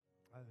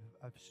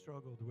I've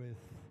struggled with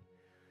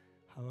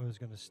how I was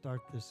going to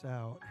start this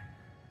out.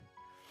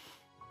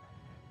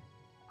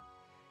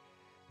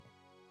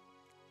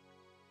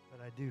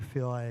 But I do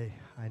feel I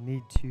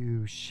need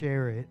to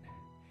share it.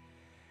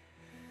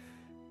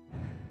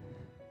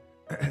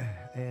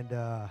 And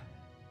I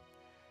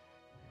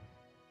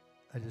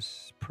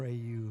just pray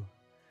you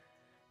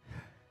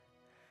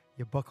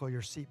buckle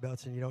your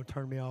seatbelts and you don't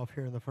turn me off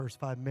here in the first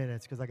 5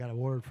 minutes, because I got a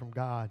word from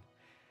God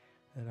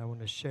that I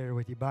want to share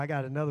with you. But I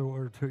got another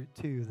word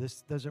too.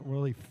 This doesn't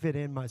really fit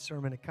in my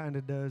sermon. It kind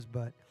of does,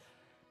 but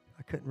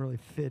I couldn't really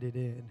fit it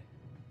in.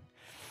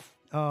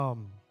 I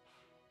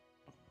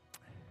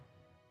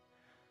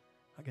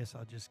guess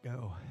I'll just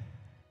go.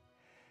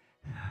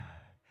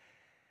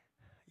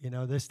 You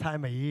know, this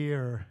time of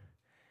year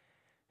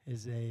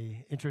is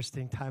a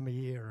interesting time of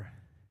year.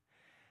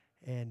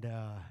 And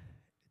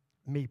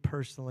me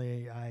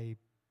personally, I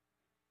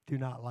do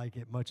not like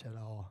it much at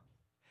all.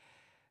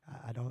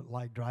 I don't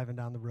like driving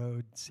down the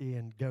road,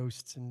 seeing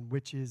ghosts and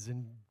witches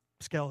and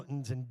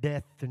skeletons and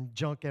death and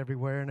junk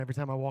everywhere. And every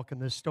time I walk in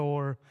this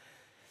store,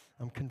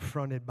 I'm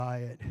confronted by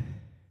it.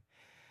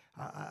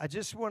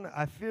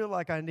 I feel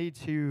like I need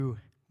to,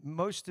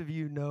 most of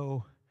you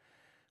know,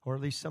 or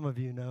at least some of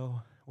you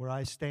know, where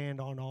I stand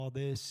on all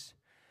this.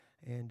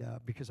 And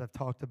because I've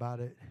talked about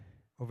it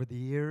over the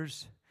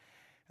years.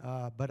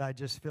 But I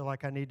just feel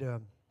like I need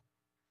to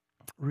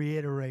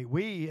reiterate.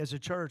 We, as a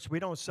church, we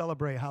don't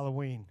celebrate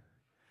Halloween.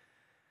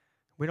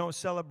 We don't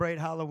celebrate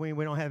Halloween.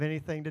 We don't have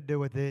anything to do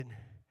with it.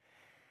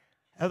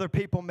 Other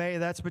people may.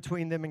 That's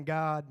between them and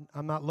God.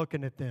 I'm not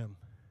looking at them.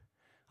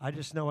 I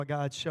just know what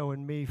God's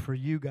showing me for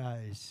you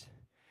guys.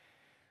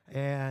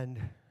 And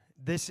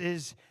this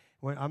is,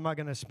 I'm not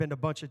going to spend a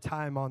bunch of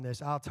time on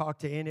this. I'll talk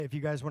to any. If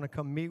you guys want to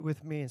come meet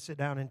with me and sit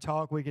down and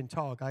talk, we can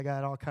talk. I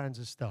got all kinds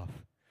of stuff.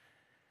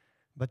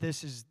 But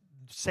this is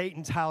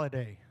Satan's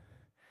holiday.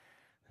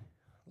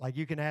 Like,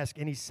 you can ask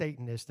any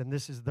Satanist, and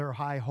this is their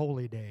high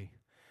holy day.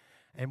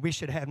 And we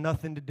should have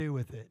nothing to do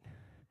with it.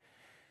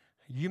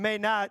 You may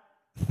not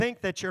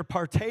think that you're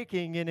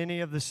partaking in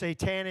any of the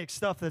satanic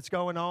stuff that's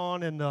going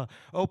on, and the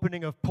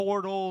opening of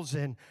portals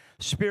and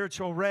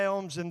spiritual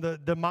realms and the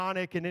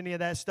demonic and any of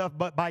that stuff,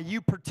 but by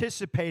you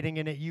participating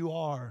in it, you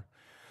are.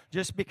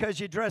 Just because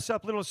you dress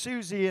up little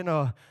Susie in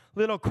a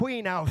little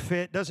queen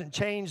outfit doesn't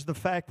change the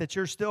fact that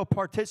you're still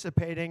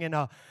participating in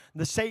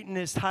the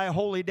Satanist high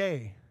holy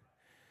day.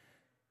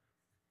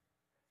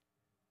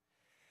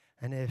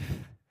 And if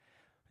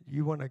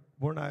you want to,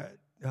 we're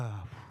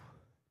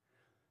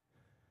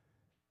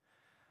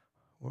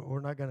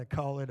not going to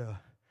call it a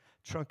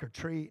trunk or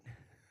treat.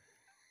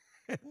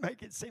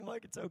 Make it seem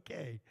like it's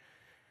okay.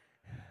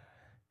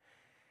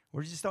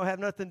 We just don't have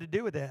nothing to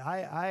do with it.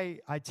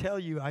 I tell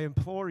you, I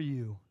implore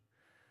you.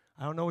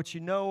 I don't know what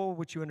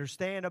you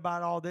understand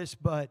about all this,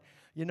 but,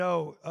 you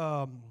know,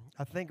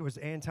 I think it was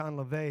Anton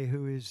LaVey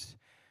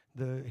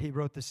he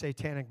wrote the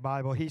Satanic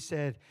Bible. He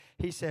said,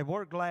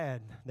 we're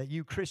glad that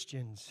you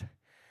Christians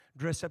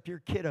dress up your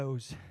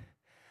kiddos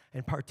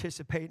and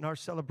participate in our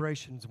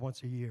celebrations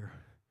once a year.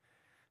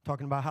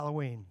 Talking about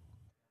Halloween.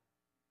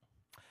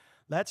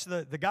 That's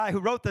the guy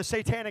who wrote the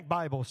Satanic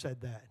Bible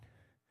said that.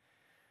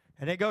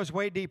 And it goes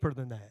way deeper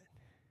than that.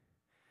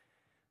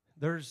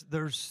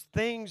 There's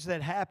things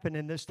that happen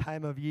in this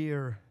time of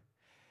year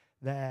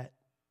that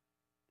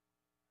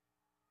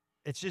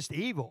it's just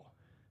evil.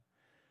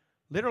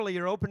 Literally,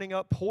 you're opening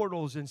up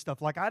portals and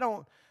stuff. Like,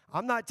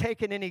 I'm not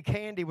taking any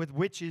candy with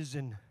witches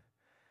and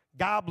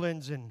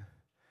goblins and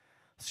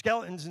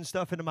skeletons and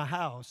stuff into my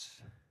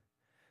house.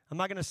 I'm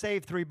not going to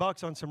save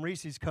 $3 on some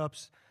Reese's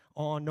cups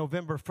on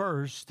November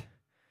 1st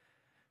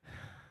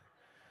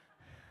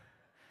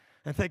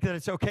and think that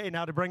it's okay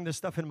now to bring this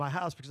stuff into my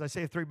house because I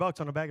saved $3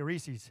 on a bag of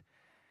Reese's.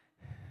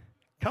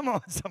 Come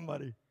on,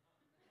 somebody.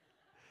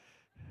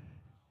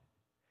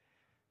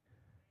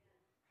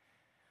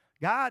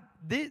 God,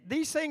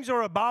 these things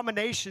are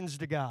abominations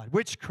to God.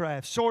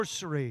 Witchcraft,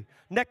 sorcery,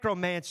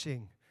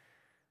 necromancy,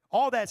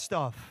 all that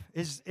stuff.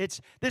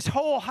 This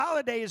whole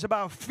holiday is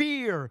about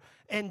fear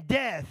and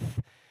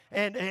death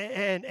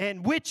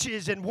and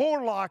witches and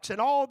warlocks and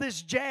all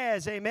this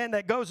jazz, amen,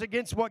 that goes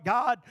against what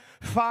God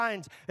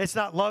finds. It's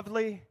not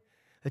lovely.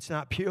 It's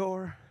not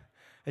pure.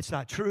 It's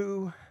not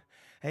true.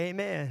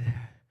 Amen.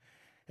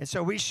 And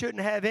so we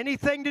shouldn't have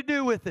anything to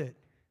do with it.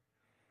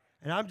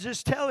 And I'm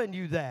just telling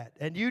you that.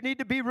 And you need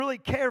to be really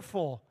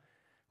careful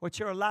what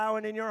you're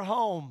allowing in your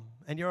home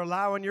and you're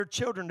allowing your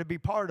children to be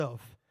part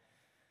of.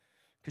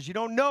 Because you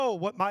don't know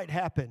what might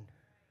happen.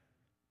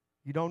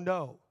 You don't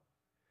know.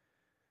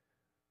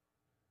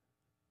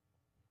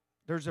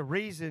 There's a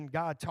reason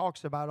God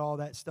talks about all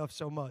that stuff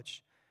so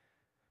much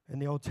in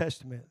the Old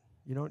Testament.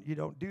 You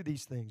don't do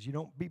these things. You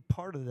don't be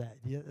part of that.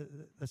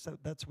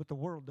 That's what the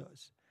world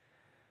does.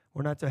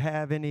 We're not to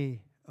have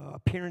any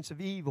appearance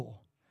of evil.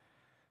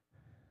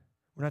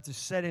 We're not to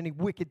set any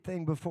wicked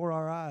thing before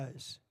our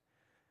eyes.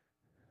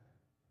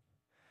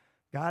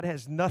 God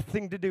has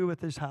nothing to do with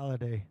this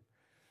holiday.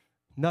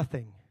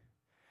 Nothing.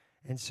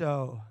 And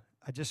so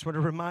I just want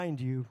to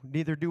remind you,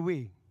 neither do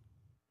we.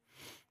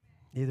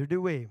 Neither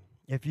do we.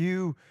 If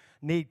you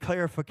need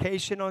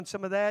clarification on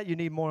some of that, you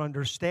need more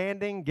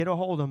understanding, get a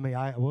hold of me.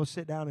 We'll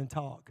sit down and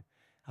talk.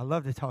 I'd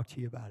love to talk to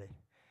you about it.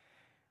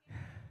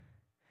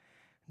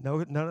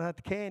 No, none of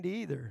that candy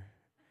either.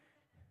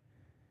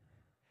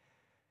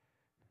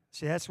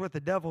 See, that's what the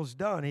devil's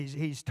done.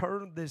 He's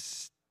turned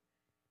this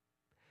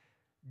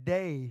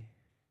day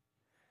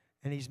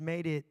and he's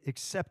made it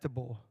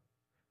acceptable.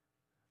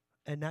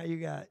 And now you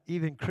got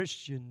even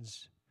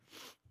Christians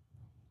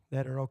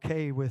that are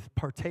okay with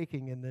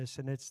partaking in this,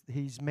 and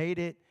he's made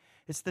it,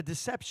 it's the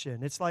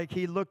deception. It's like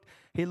he looked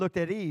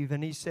at Eve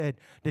and he said,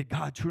 did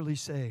God truly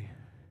say?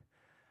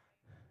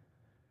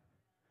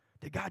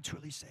 Did God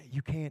truly say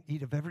you can't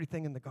eat of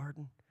everything in the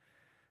garden?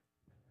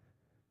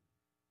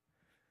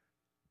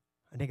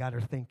 And he got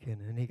her thinking,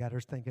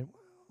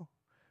 well,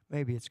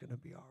 maybe it's going to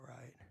be all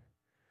right.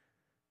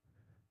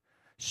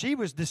 She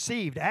was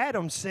deceived.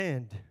 Adam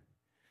sinned.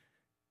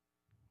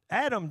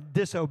 Adam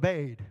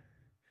disobeyed.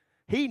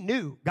 He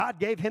knew. God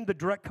gave him the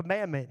direct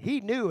commandment.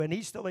 He knew, and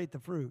he still ate the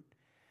fruit.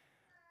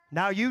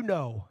 Now you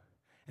know.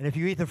 And if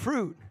you eat the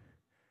fruit,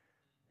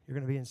 you're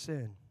going to be in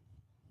sin.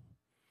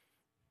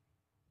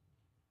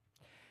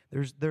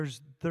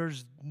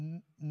 There's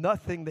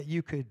nothing that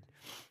you could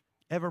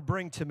ever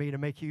bring to me to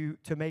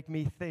make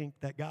me think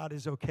that God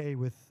is okay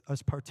with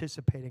us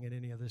participating in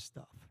any of this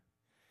stuff.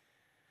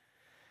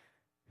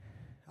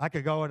 I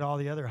could go into all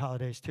the other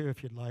holidays too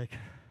if you'd like.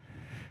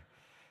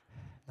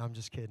 No, I'm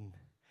just kidding.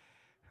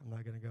 I'm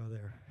not going to go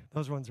there.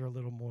 Those ones are a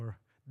little more.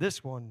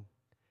 This one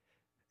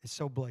is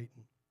so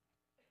blatant.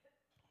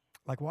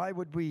 Like, why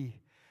would we,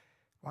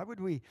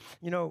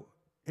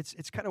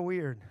 it's kind of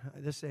weird.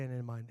 This ain't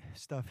in my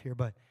stuff here,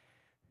 but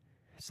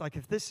it's like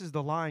if this is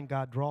the line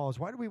God draws,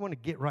 why do we want to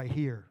get right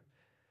here?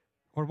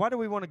 Or why do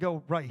we want to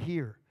go right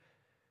here?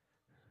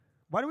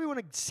 Why do we want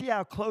to see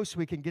how close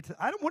we can get to?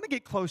 I don't want to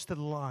get close to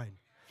the line.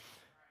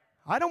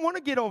 I don't want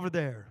to get over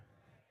there.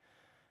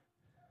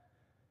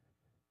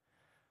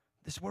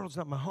 This world's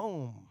not my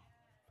home.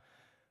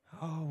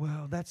 Oh,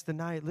 well, that's the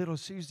night little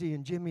Susie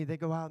and Jimmy, they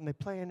go out and they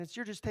play, and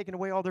you're just taking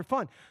away all their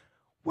fun.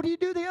 What do you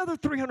do the other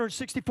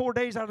 364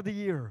 days out of the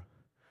year?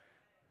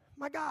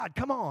 My God,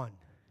 come on.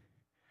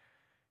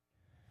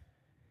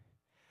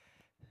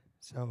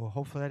 So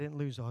hopefully I didn't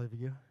lose all of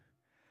you,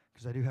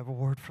 because I do have a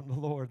word from the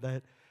Lord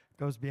that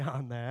goes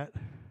beyond that.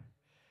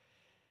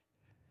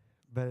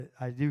 But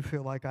I do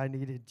feel like I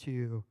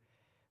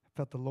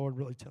felt the Lord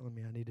really telling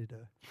me I needed to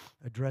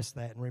address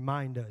that and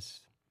remind us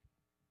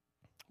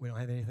we don't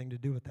have anything to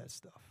do with that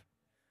stuff.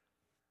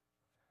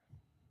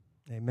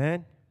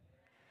 Amen?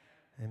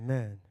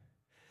 Amen.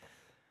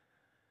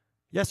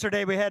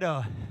 Yesterday we had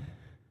a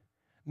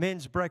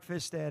men's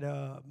breakfast at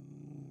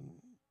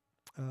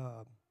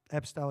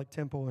Apostolic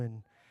Temple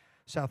in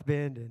South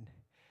Bend, and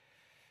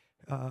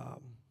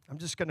I'm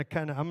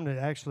going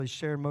to actually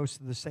share most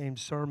of the same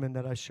sermon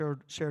that I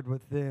shared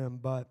with them.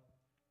 But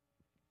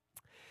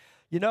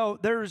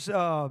there's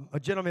a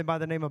gentleman by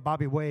the name of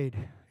Bobby Wade.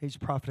 He's a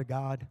prophet of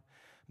God.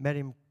 Met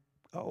him.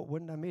 Oh,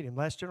 when did I meet him?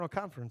 Last General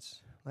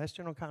Conference.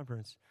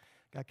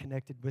 Got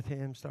connected with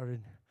him.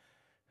 Started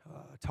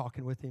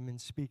talking with him and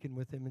speaking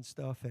with him and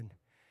stuff. And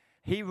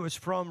he was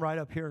from right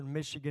up here in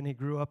Michigan. He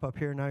grew up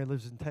here. Now he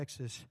lives in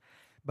Texas.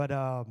 But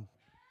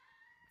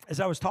as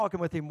I was talking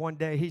with him one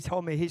day, he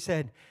told me, he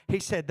said,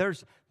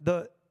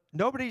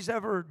 nobody's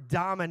ever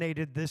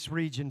dominated this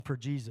region for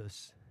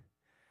Jesus.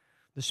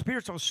 The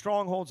spiritual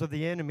strongholds of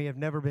the enemy have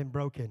never been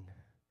broken.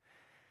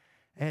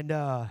 And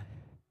I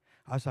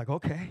was like,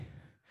 okay.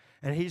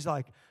 And he's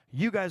like,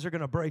 you guys are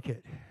going to break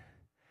it.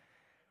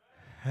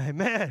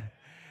 Amen.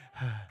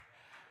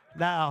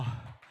 Now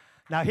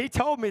he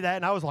told me that,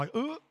 and I was like,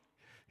 ooh.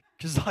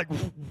 Because like,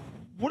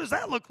 what does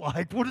that look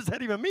like? What does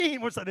that even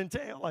mean? What's that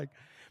entail?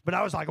 But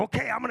I was like,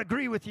 okay, I'm going to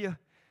agree with you.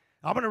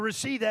 I'm going to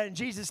receive that in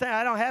Jesus' name.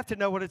 I don't have to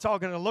know what it's all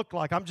going to look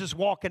like. I'm just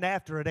walking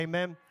after it.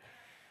 Amen.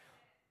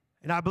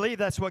 And I believe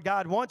that's what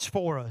God wants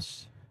for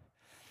us.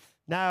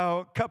 Now,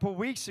 a couple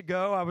weeks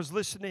ago, I was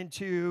listening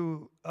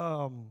to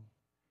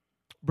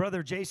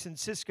Brother Jason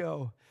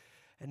Sisko,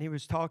 and he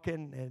was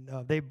talking,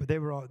 and they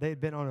had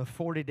been on a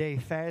 40-day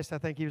fast. I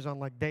think he was on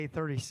like day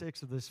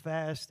 36 of this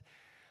fast,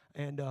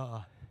 and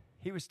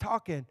he was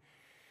talking,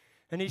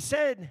 and he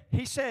said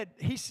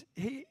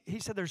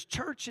there's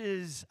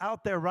churches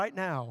out there right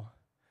now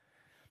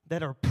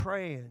that are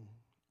praying,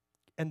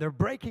 and they're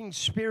breaking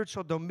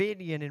spiritual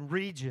dominion in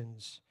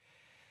regions,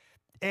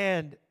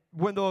 and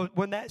when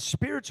that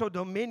spiritual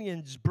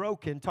dominion's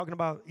broken, talking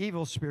about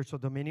evil spiritual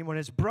dominion, when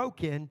it's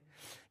broken,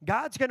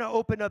 God's going to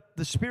open up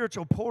the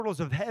spiritual portals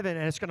of heaven,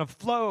 and it's going to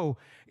flow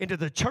into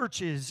the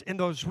churches in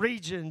those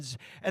regions,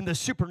 and the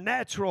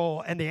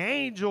supernatural and the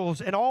angels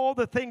and all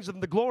the things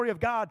of the glory of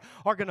God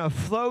are going to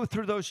flow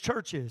through those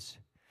churches.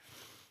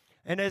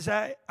 And as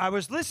I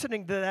was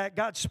listening to that,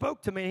 God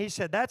spoke to me. He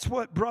said, that's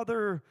what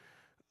Brother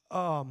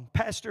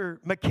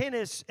Pastor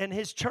McInnes and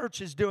his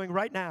church is doing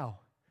right now.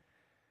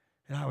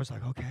 And I was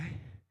like, okay.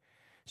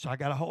 So I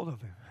got a hold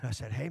of him. And I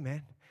said, hey,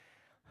 man,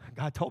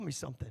 God told me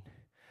something.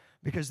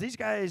 Because these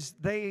guys,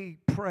 they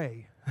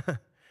pray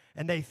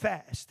and they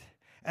fast.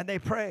 and they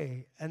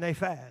pray and they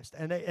fast,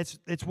 and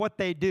it's what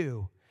they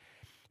do.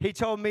 He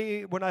told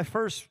me when I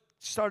first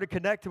started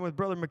connecting with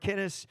Brother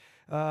McKinnis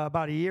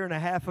about a year and a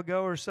half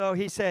ago or so,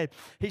 he said,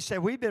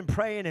 we've been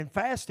praying and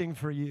fasting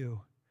for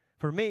you,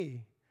 for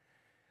me.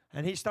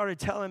 And he started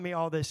telling me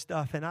all this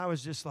stuff, and I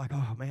was just like,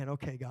 oh, man,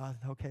 okay, God,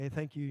 okay,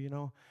 thank you, you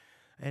know.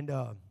 And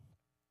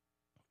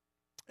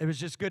it was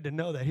just good to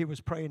know that he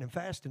was praying and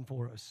fasting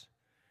for us.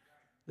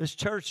 This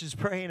church is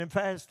praying and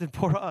fasting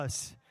for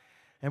us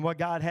and what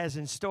God has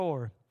in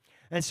store.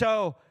 And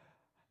so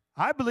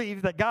I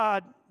believe that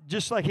God,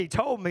 just like he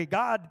told me,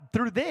 God,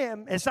 through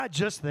them, it's not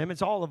just them,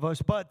 it's all of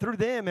us, but through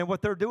them and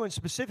what they're doing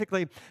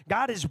specifically,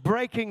 God is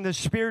breaking the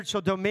spiritual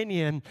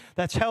dominion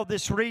that's held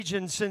this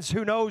region since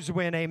who knows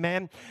when,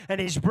 amen? And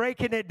he's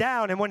breaking it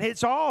down. And when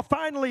it's all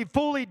finally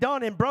fully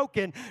done and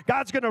broken,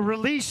 God's going to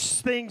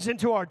release things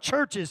into our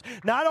churches.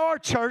 Not our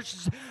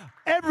church,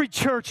 every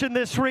church in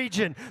this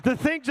region. The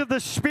things of the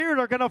Spirit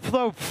are going to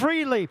flow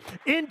freely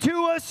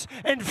into us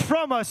and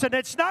from us. And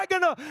it's not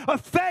going to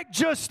affect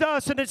just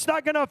us, and it's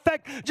not going to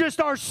affect just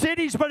our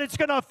cities, but it's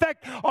going to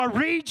affect our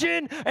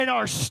region and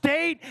our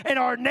state and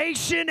our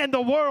nation and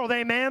the world.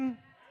 Amen.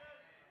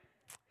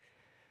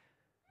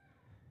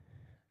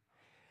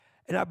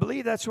 And I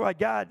believe that's why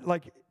God,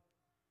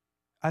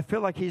 I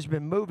feel like he's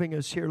been moving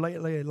us here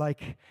lately,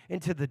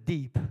 into the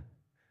deep.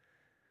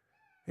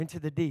 Into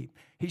the deep.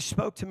 He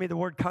spoke to me the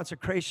word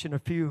consecration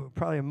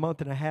probably a month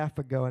and a half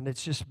ago, and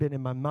it's just been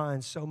in my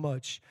mind so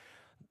much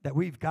that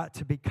we've got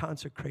to be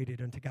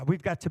consecrated unto God.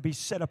 We've got to be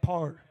set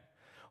apart,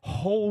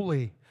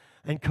 holy,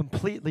 and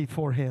completely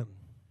for him.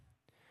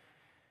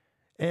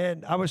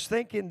 And I was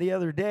thinking the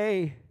other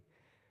day,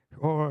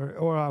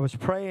 or I was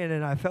praying,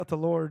 and I felt the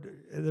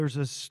Lord, there's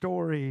a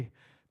story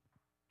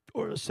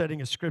or a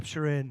setting of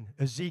scripture in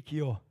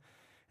Ezekiel.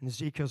 And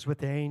Ezekiel's with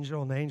the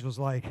angel, and the angel's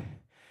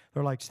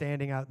they're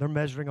standing out, they're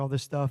measuring all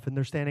this stuff, and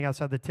they're standing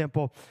outside the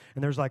temple,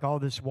 and there's all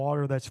this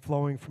water that's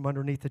flowing from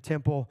underneath the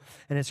temple,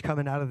 and it's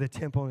coming out of the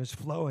temple, and it's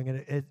flowing,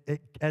 and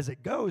it as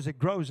it goes, it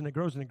grows, and it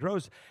grows, and it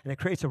grows, and it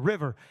creates a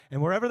river,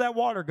 and wherever that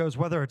water goes,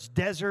 whether it's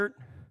desert,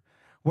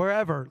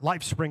 wherever,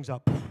 life springs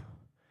up.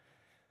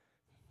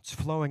 It's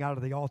flowing out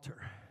of the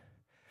altar,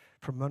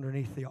 from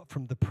underneath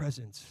from the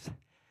presence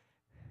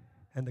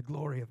and the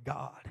glory of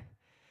God.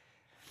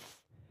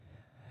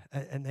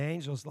 And the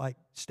angel's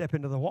step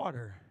into the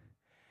water.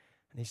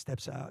 And he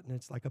steps out, and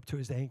it's up to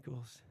his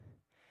ankles.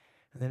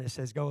 And then it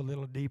says go a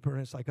little deeper,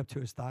 and it's up to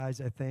his thighs,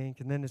 I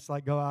think. And then it's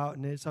go out,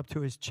 and it's up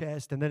to his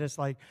chest. And then it's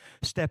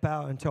step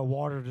out into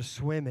water to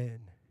swim in.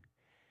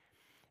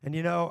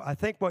 And, I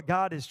think what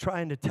God is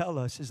trying to tell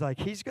us is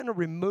he's going to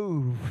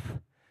remove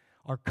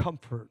our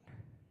comfort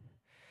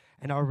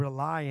and our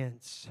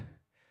reliance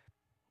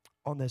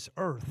on this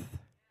earth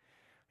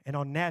and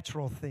on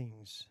natural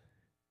things.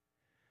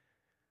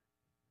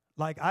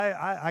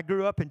 I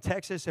grew up in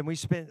Texas, and we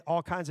spent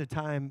all kinds of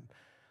time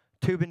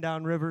tubing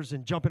down rivers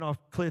and jumping off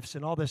cliffs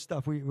and all this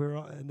stuff.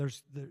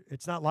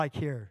 It's not like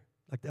here.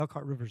 The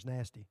Elkhart River's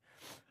nasty.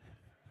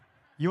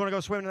 You want to go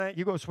swim in that?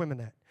 You go swim in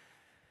that.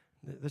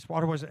 This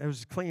water was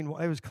clean.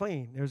 It was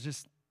clean. It was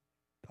just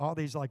all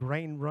these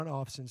rain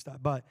runoffs and stuff.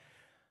 But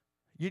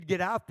you'd get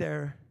out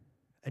there,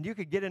 and you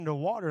could get into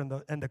water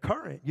and the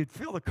current. You'd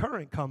feel the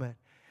current coming,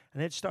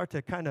 and it'd start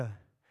to kind of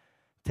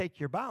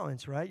take your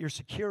balance, right? Your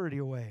security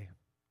away.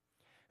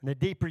 And the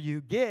deeper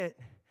you get,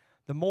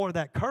 the more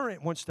that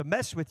current wants to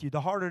mess with you, the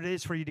harder it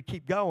is for you to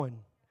keep going.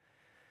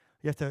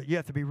 You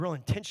have to be real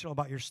intentional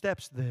about your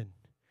steps then.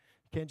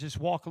 You can't just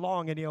walk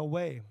along any old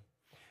way.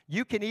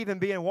 You can even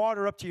be in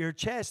water up to your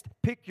chest,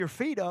 pick your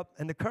feet up,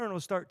 and the current will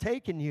start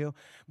taking you.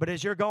 But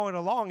as you're going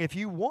along, if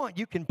you want,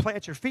 you can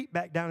plant your feet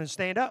back down and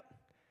stand up.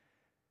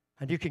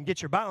 And you can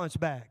get your balance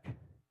back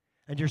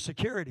and your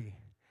security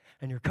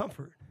and your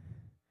comfort.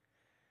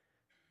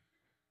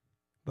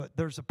 But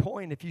there's a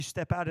point if you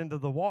step out into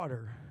the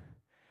water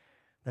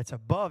that's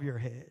above your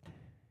head,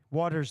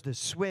 waters to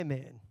swim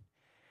in.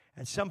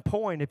 At some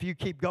point, if you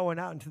keep going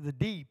out into the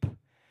deep,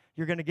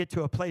 you're going to get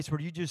to a place where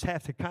you just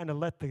have to kind of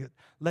let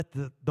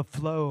the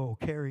flow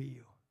carry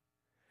you.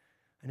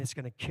 And it's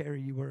going to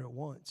carry you where it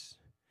wants.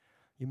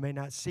 You may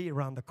not see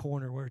around the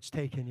corner where it's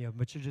taking you,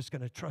 but you're just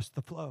going to trust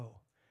the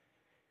flow.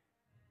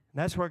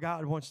 And that's where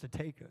God wants to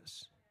take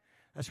us.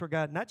 That's where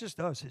God, not just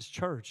us, his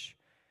church,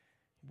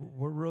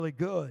 we're really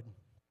good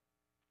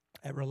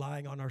at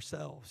relying on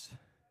ourselves.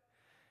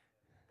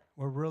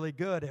 We're really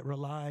good at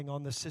relying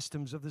on the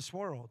systems of this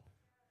world.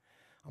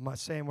 I'm not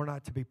saying we're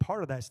not to be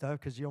part of that stuff,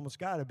 because you almost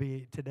got to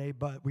be today,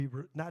 but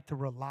not to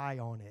rely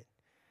on it.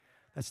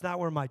 That's not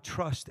where my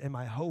trust and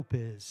my hope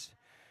is.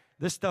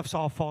 This stuff's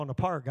all falling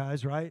apart,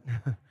 guys, right?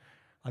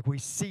 We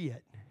see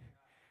it.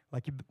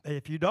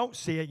 If you don't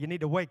see it, you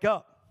need to wake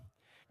up,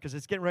 because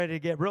it's getting ready to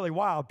get really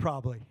wild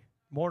probably.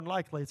 More than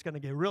likely, it's going to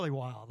get really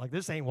wild.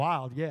 This ain't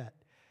wild yet.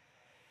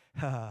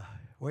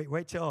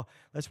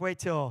 Let's wait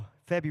till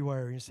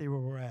February and see where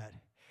we're at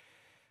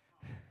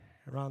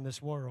around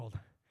this world.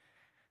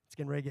 It's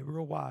getting ready to get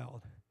real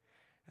wild.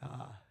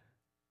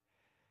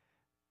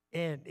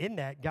 And in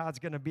that, God's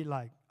going to be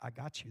I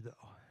got you, though.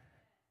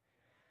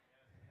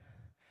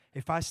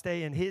 if I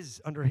stay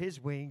under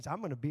his wings, I'm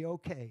going to be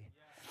okay.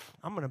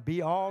 I'm going to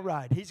be all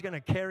right. He's going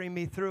to carry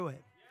me through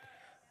it.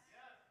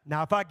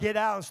 Now, if I get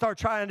out and start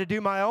trying to do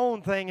my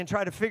own thing and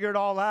try to figure it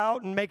all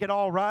out and make it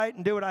all right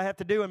and do what I have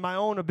to do in my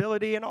own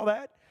ability and all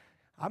that,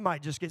 I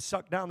might just get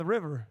sucked down the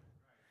river.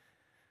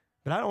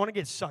 But I don't want to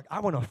get sucked. I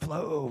want to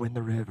flow in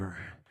the river.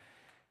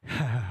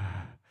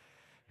 I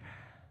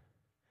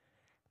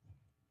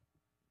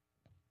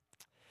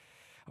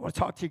want to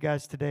talk to you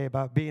guys today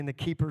about being the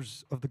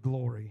keepers of the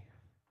glory.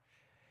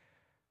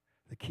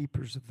 The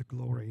keepers of the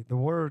glory. The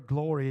word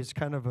glory is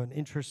kind of an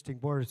interesting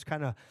word. It's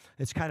kind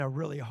of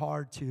really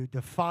hard to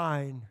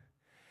define.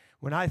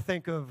 When I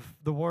think of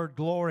the word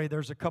glory,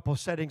 there's a couple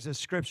settings of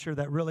Scripture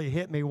that really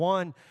hit me.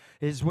 One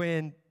is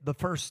when the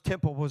first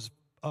temple was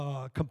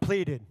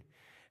completed,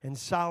 and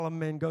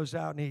Solomon goes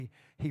out and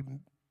he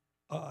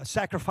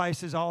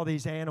sacrifices all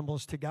these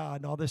animals to God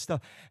and all this stuff.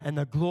 And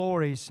the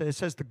glory, it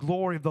says the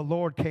glory of the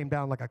Lord came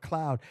down like a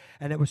cloud.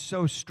 And it was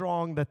so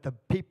strong that the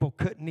people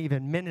couldn't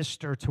even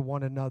minister to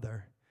one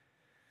another.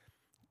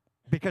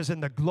 Because in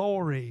the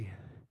glory,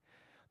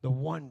 the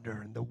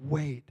wonder and the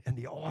weight and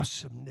the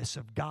awesomeness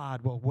of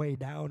God will weigh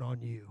down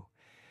on you.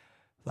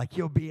 Like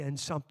you'll be in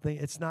something.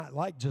 It's not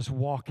like just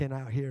walking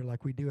out here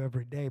like we do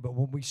every day. But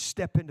when we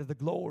step into the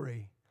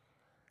glory,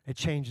 it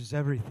changes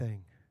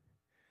everything.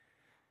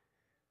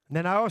 And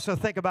then I also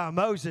think about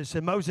Moses,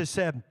 and Moses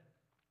said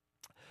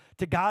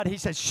to God, he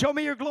said, show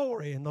me your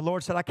glory. And the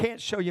Lord said, I can't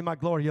show you my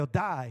glory, you'll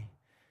die.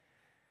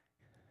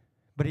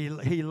 But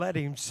he let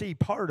him see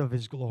part of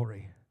his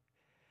glory.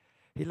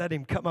 He let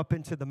him come up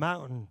into the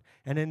mountain,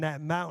 and in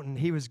that mountain,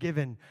 he was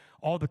given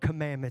all the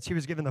commandments. He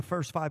was given the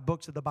first 5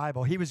 books of the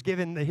Bible. He was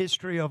given the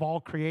history of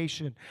all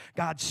creation.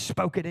 God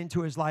spoke it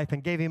into his life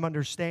and gave him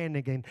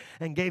understanding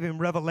and gave him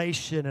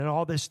revelation and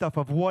all this stuff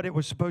of what it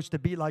was supposed to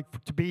be like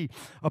to be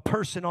a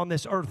person on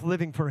this earth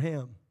living for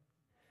him.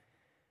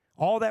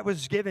 All that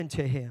was given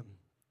to him.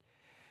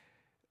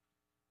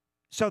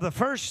 So the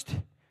first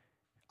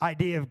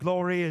idea of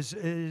glory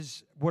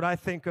is what I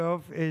think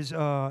of is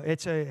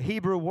it's a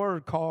Hebrew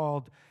word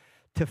called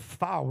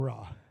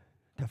tefara.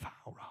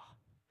 Tefara.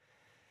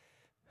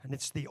 And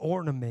it's the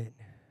ornament.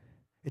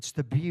 It's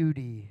the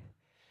beauty.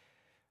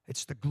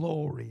 It's the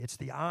glory. It's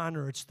the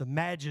honor. It's the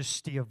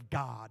majesty of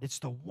God. It's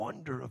the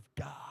wonder of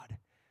God.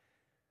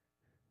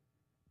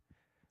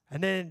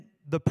 And then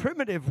the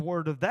primitive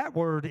word of that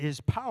word is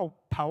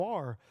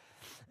power.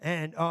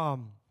 And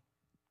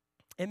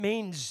it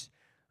means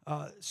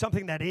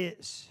something that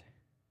is,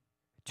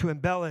 to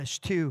embellish,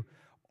 to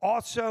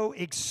also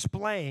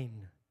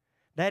explain.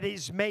 That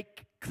is,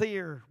 make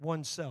clear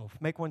oneself,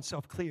 make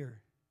oneself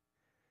clear.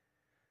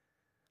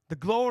 The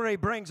glory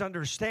brings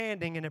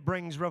understanding, and it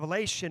brings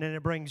revelation, and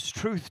it brings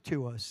truth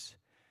to us.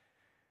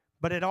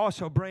 But it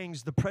also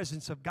brings the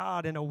presence of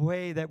God in a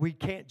way that we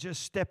can't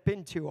just step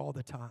into all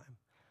the time.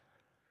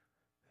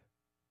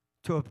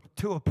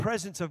 To a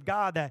presence of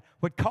God that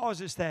would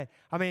cause us that,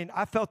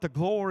 I felt the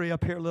glory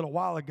up here a little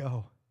while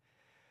ago.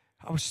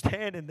 I was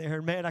standing there,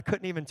 and man, I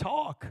couldn't even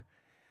talk.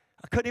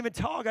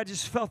 I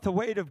just felt the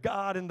weight of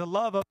God and the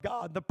love of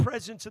God, the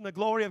presence and the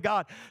glory of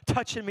God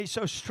touching me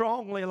so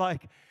strongly.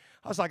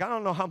 I was like, I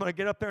don't know how I'm going to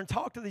get up there and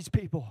talk to these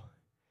people.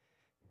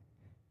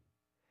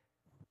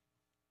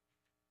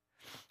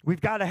 We've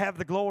got to have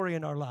the glory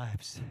in our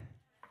lives.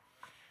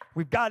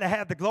 We've got to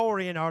have the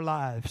glory in our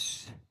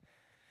lives.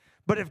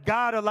 But if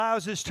God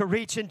allows us to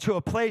reach into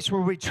a place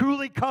where we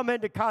truly come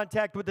into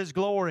contact with His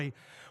glory,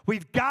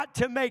 we've got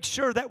to make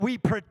sure that we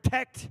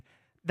protect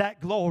that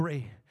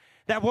glory,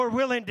 that we're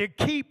willing to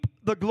keep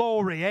the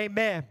glory.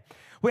 Amen.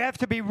 We have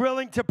to be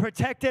willing to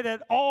protect it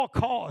at all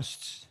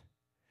costs,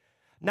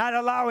 not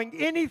allowing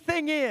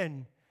anything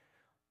in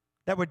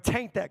that would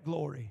taint that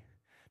glory.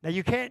 Now,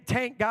 you can't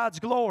taint God's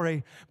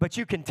glory, but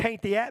you can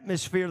taint the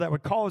atmosphere that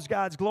would cause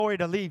God's glory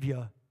to leave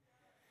you.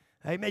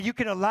 Amen. You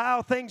can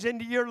allow things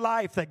into your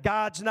life that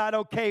God's not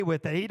okay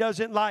with, that He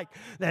doesn't like,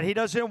 that He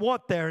doesn't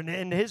want there,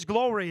 and His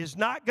glory is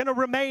not going to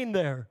remain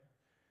there.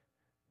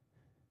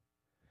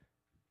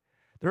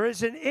 There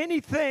isn't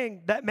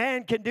anything that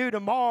man can do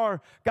to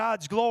mar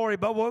God's glory,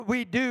 but what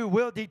we do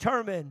will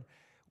determine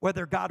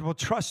whether God will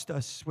trust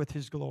us with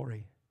His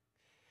glory.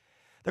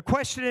 The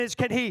question is,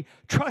 can He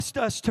trust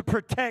us to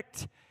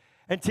protect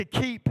and to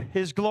keep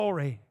His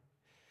glory,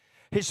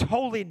 His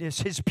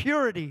holiness, His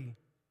purity?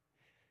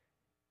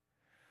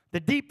 The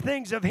deep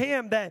things of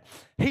Him that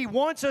He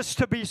wants us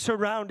to be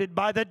surrounded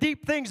by. The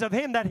deep things of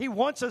Him that He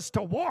wants us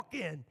to walk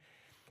in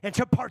and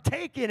to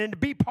partake in and to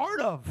be part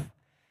of.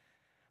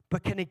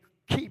 But can He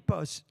keep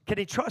us? Can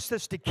He trust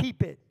us to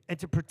keep it and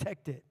to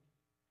protect it?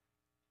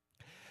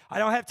 I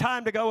don't have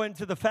time to go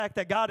into the fact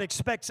that God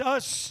expects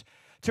us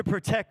to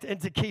protect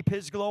and to keep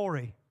His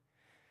glory.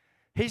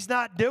 He's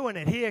not doing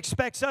it. He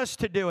expects us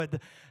to do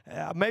it.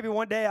 Maybe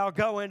one day I'll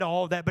go into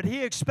all that, but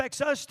He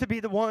expects us to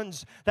be the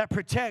ones that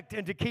protect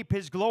and to keep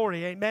His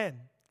glory. Amen.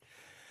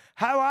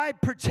 How I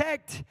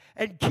protect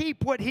and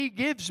keep what He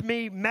gives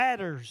me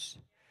matters.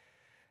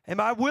 Am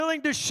I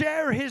willing to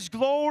share His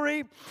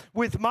glory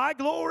with my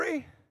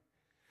glory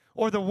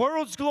or the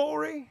world's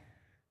glory?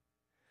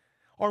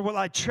 Or will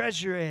I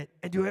treasure it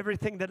and do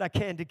everything that I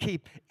can to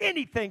keep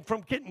anything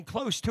from getting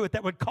close to it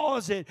that would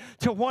cause it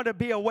to want to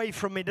be away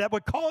from me, that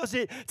would cause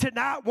it to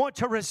not want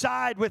to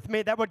reside with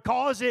me, that would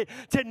cause it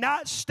to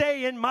not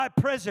stay in my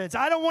presence?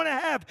 I don't want to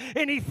have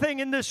anything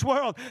in this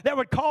world that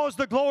would cause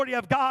the glory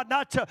of God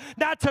not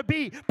to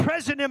be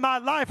present in my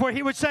life, where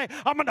he would say,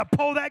 I'm going to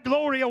pull that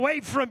glory away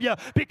from you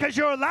because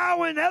you're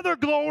allowing other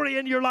glory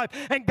in your life.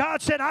 And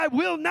God said, I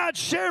will not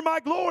share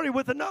my glory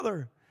with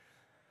another.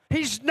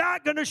 He's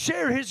not going to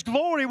share his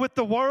glory with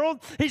the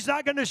world. He's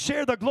not going to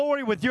share the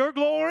glory with your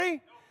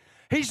glory.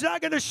 He's not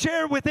going to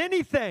share with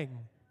anything.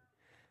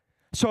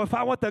 So if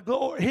I want the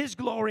glory, his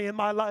glory in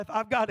my life,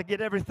 I've got to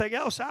get everything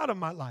else out of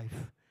my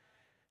life.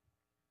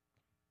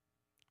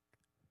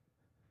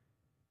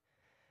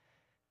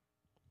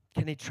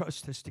 Can he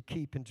trust us to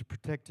keep and to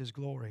protect his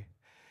glory?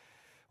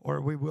 Or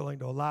are we willing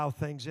to allow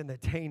things in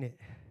that taint it?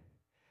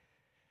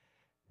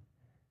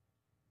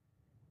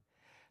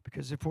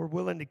 Because if we're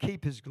willing to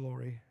keep his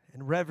glory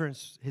and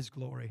reverence his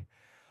glory,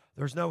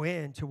 there's no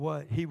end to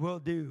what he will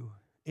do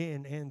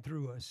in and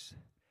through us.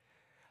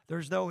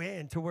 There's no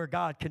end to where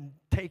God can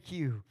take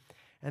you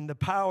and the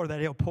power that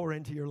he'll pour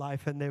into your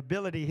life and the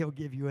ability he'll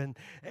give you and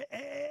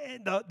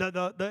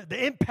the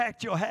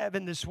impact you'll have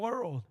in this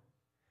world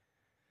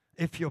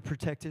if you'll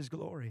protect his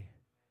glory.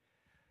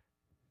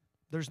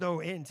 There's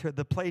no end to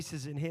the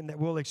places in him that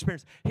we'll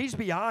experience. He's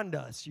beyond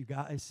us, you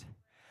guys.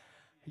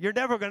 You're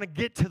never going to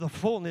get to the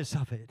fullness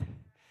of it.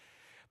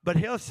 But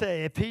he'll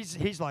say, if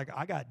he's like,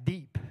 I got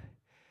deep.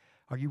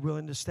 Are you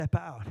willing to step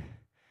out?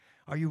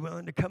 Are you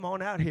willing to come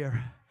on out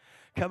here?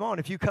 Come on,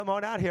 if you come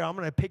on out here, I'm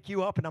going to pick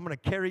you up and I'm going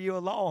to carry you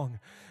along.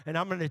 And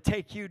I'm going to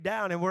take you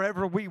down. And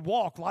wherever we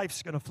walk,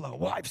 life's going to flow.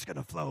 Life's going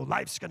to flow.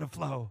 Life's going to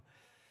flow.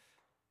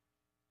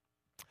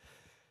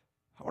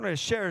 I want to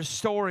share a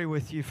story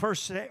with you. 2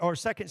 Samuel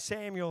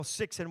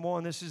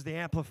 6:1. This is the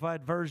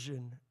Amplified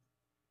Version.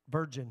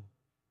 Virgin.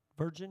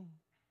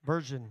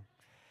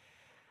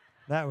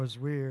 That was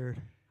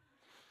weird.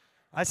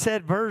 I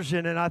said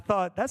version, and I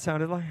thought, that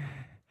sounded like...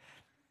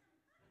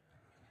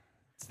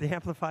 It's the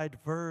Amplified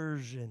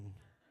Version.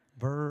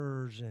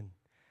 2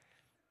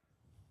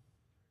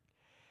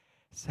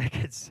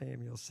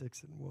 Samuel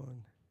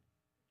 6:1.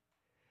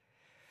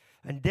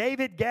 And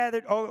David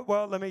gathered... Oh,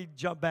 well, let me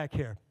jump back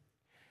here.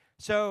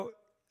 So,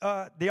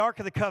 the Ark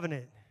of the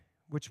Covenant,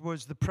 which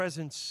was the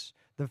presence...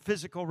 the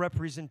physical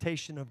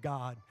representation of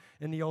God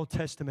in the Old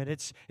Testament.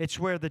 It's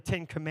where the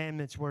Ten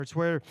Commandments were. It's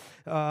where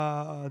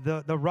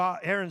the rod,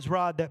 Aaron's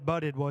rod that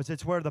budded was.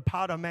 It's where the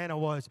pot of manna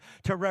was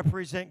to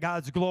represent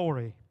God's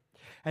glory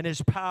and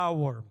his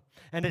power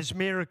and his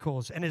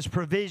miracles and his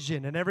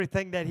provision and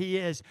everything that he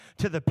is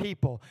to the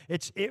people.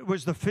 It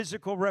was the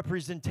physical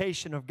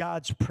representation of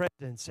God's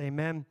presence.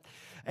 Amen.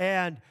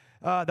 And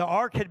the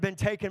ark had been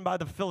taken by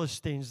the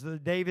Philistines.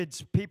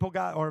 David's people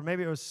got, or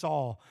maybe it was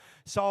Saul.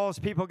 Saul's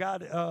people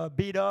got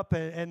beat up,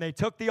 and they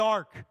took the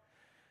ark.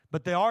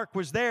 But the ark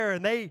was there,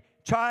 and they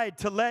tried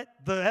to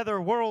let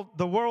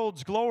the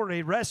world's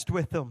glory rest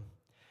with them.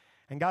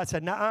 And God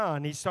said, "Nuh-uh,"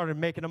 and he started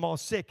making them all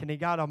sick, and he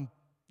got them.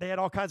 They had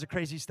all kinds of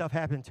crazy stuff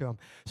happen to them.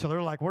 So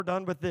they're like, "We're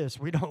done with this.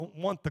 We don't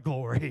want the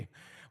glory.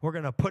 We're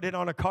going to put it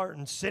on a cart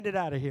and send it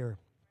out of here."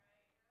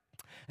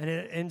 And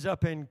it ends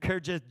up in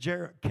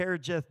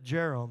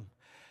Kirjath-jearim.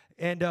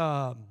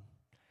 And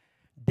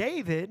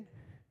David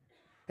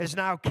is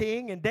now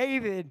king, and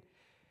David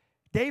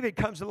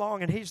comes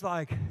along, and he's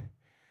like,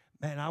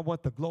 "Man, I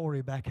want the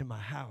glory back in my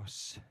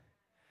house.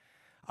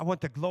 I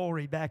want the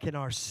glory back in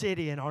our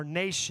city and our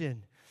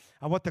nation.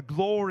 I want the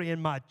glory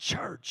in my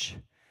church."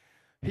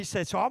 He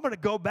said, "So I'm going to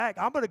go back.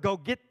 I'm going to go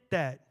get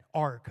that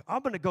ark.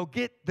 I'm going to go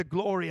get the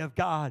glory of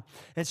God."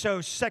 And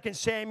so 2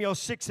 Samuel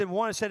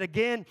 6:1 said,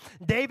 again,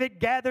 David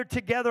gathered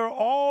together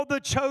all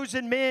the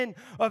chosen men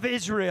of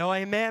Israel.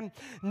 Amen.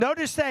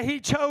 Notice that he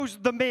chose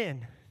the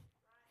men.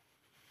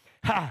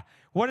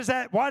 What is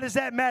that? Why does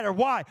that matter?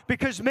 Why?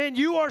 Because, men,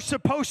 you are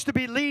supposed to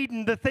be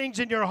leading the things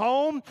in your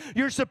home.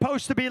 You're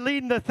supposed to be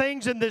leading the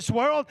things in this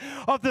world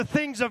of the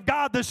things of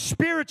God, the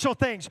spiritual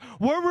things.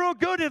 We're real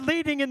good at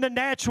leading in the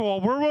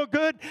natural. We're real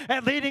good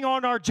at leading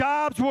on our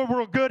jobs. We're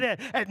real good at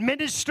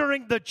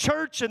administering the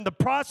church and the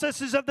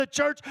processes of the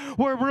church.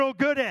 We're real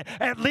good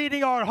at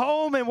leading our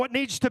home and what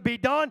needs to be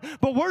done.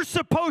 But we're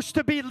supposed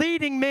to be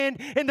leading, men,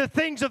 in the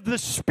things of the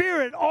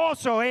Spirit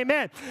also.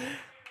 Amen.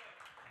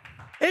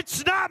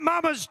 It's not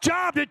mama's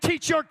job to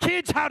teach your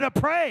kids how to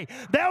pray.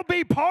 They'll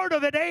be part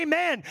of it,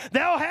 amen.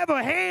 They'll have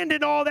a hand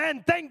in all that,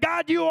 and thank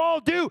God you all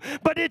do.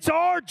 But it's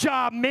our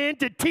job, men,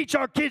 to teach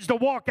our kids to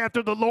walk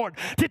after the Lord,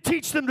 to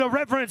teach them to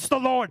reverence the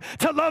Lord,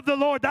 to love the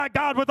Lord thy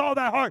God with all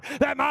thy heart,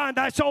 thy mind,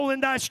 thy soul,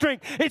 and thy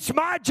strength. It's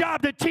my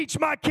job to teach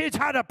my kids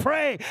how to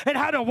pray and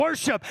how to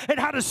worship and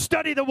how to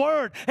study the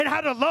Word and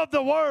how to love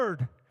the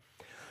Word.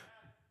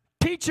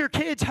 Teach your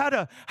kids how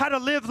to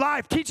live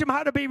life. Teach them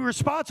how to be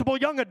responsible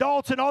young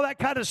adults and all that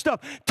kind of stuff.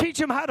 Teach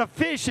them how to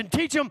fish and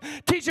teach them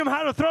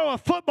how to throw a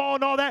football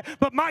and all that.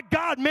 But my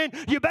God, men,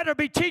 you better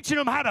be teaching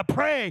them how to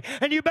pray,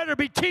 and you better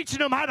be teaching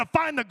them how to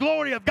find the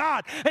glory of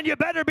God, and you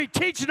better be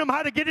teaching them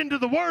how to get into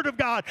the Word of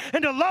God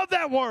and to love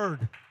that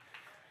Word.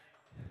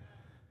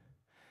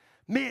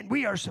 Men,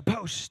 we are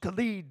supposed to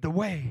lead the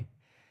way,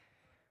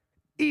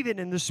 even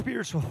in the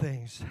spiritual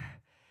things.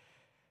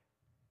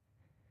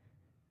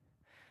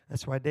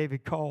 That's why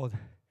David called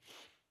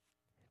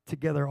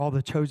together all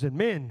the chosen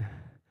men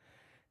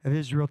of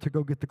Israel to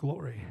go get the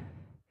glory.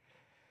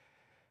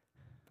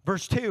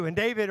 Verse 2, and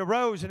David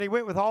arose and he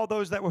went with all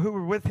those who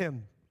were with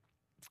him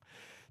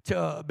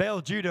to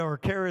Ballge or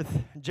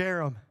Kerith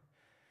Jearim,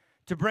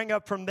 to bring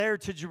up from there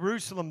to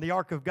Jerusalem the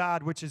ark of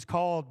God, which is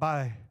called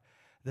by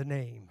the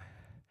name,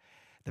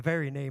 the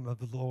very name of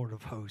the Lord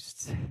of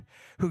hosts,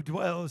 who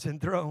dwells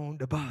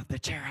enthroned above the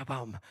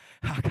cherubim.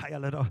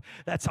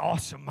 That's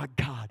awesome, my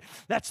God.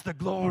 That's the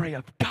glory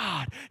of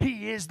God.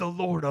 He is the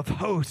Lord of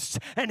hosts,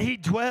 and he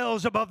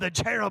dwells above the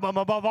cherubim,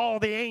 above all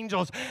the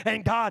angels.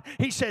 And God,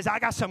 he says, I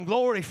got some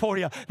glory for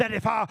you, that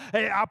if I'll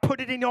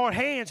put it in your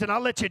hands and I'll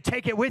let you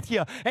take it with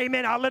you.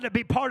 Amen. I'll let it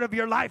be part of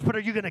your life, but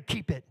are you going to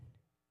keep it?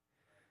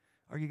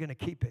 Are you going to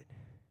keep it?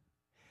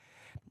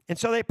 And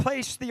so they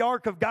placed the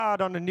ark of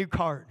God on a new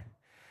cart.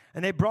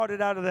 And they brought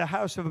it out of the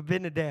house of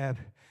Abinadab,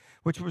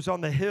 which was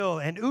on the hill.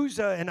 And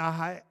Uzzah and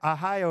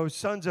Ahio,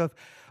 sons of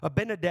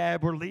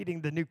Abinadab, were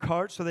leading the new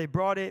cart. So they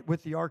brought it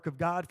with the ark of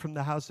God from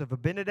the house of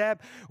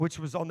Abinadab, which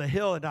was on the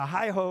hill. And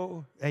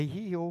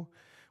Ahio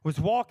was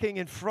walking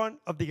in front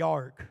of the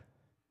ark.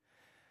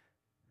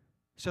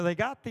 So they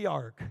got the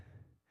ark,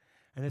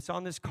 and it's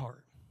on this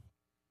cart.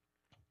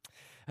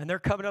 And they're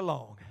coming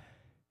along.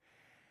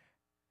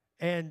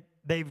 And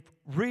they've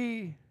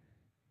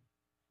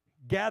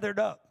gathered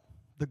up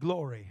the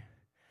glory,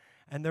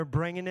 and they're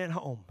bringing it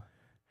home.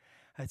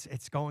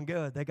 It's going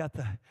good. They got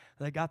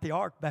the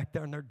ark back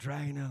there, and they're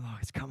dragging it along.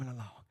 It's coming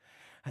along,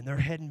 and they're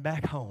heading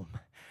back home.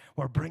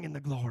 We're bringing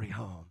the glory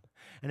home.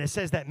 And it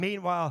says that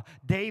meanwhile,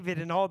 David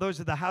and all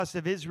those of the house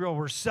of Israel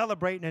were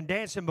celebrating and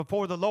dancing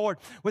before the Lord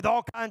with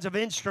all kinds of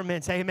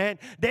instruments. Amen.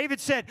 David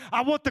said,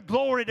 I want the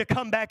glory to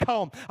come back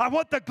home. I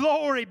want the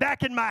glory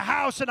back in my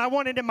house, and I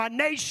want it in my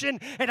nation,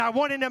 and I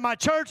want it in my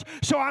church,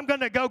 so I'm going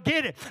to go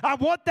get it. I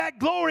want that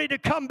glory to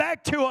come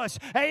back to us.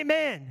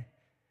 Amen.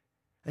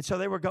 And so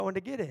they were going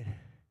to get it.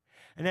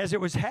 And as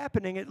it was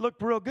happening, it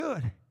looked real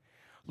good.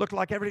 Looked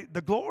like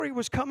the glory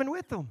was coming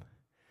with them.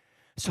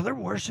 So they're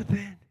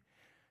worshiping.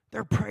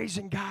 They're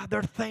praising God.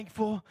 They're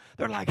thankful.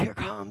 They're like, here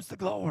comes the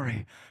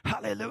glory.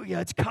 Hallelujah.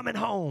 It's coming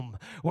home.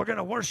 We're going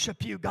to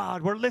worship you,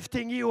 God. We're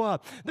lifting you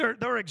up.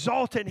 They're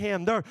exalting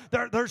him.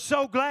 They're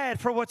so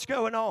glad for what's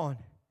going on.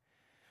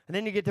 And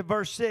then you get to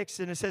verse 6,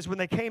 and it says, when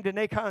they came to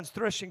Nachon's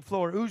threshing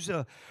floor,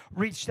 Uzzah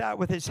reached out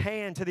with his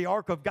hand to the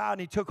ark of God,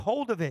 and he took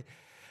hold of it,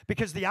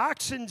 because the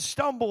oxen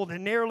stumbled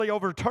and nearly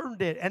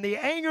overturned it. And the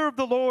anger of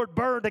the Lord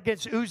burned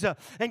against Uzzah,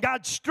 and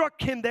God struck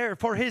him there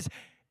for his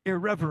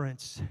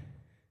irreverence,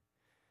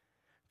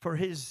 for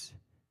his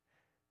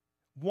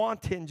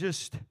wanton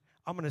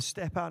I'm going to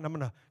step out and I'm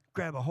going to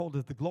grab a hold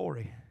of the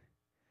glory.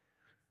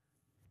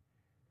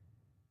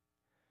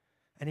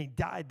 And he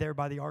died there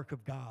by the ark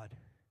of God.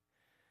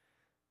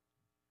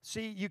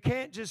 See, you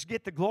can't just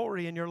get the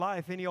glory in your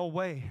life any old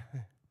way.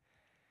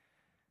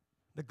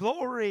 The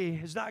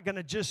glory is not going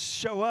to just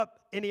show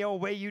up any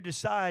old way you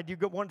decide you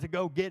want to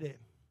go get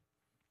it.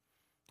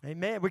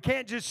 Amen. We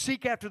can't just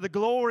seek after the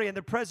glory and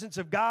the presence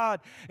of God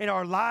in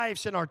our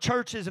lives, in our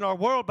churches, in our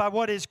world by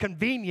what is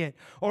convenient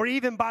or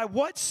even by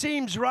what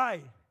seems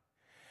right.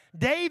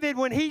 David,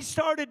 when he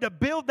started to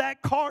build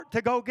that cart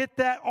to go get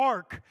that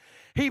ark,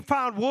 he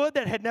found wood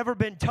that had never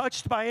been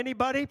touched by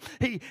anybody.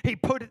 He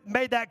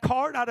made that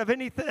cart out of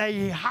anything.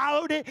 He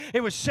hollowed it.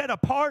 It was set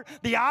apart.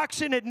 The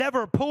oxen had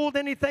never pulled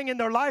anything in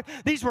their life.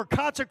 These were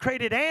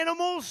consecrated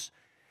animals.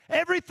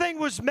 Everything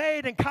was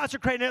made and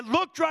consecrated. It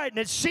looked right and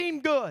it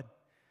seemed good.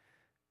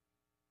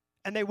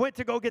 And they went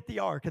to go get the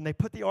ark, and they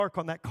put the ark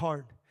on that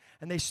cart,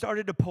 and they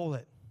started to pull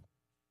it.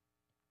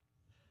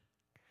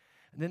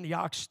 And then the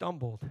ox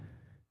stumbled,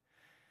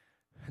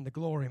 and the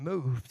glory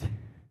moved.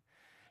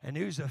 And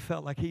Uzzah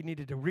felt like he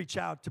needed to reach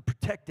out to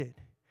protect it.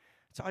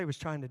 That's all he was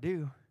trying to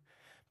do.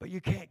 But you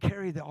can't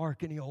carry the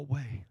ark any old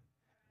way.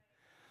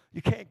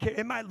 You can't carry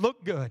it. Might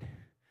look good.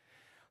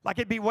 Like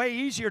it'd be way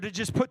easier to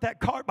just put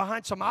that cart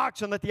behind some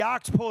ox and let the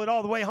ox pull it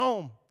all the way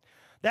home.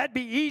 That'd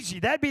be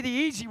easy. That'd be the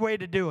easy way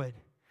to do it.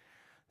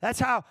 That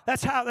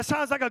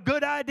sounds like a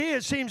good idea.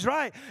 It seems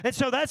right. And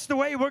so that's the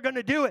way we're going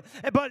to do it.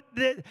 But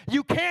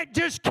you can't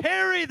just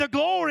carry the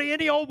glory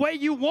any old way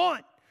you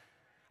want.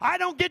 I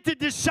don't get to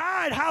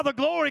decide how the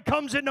glory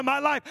comes into my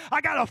life.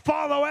 I got to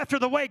follow after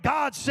the way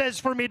God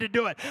says for me to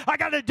do it. I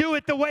got to do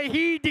it the way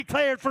he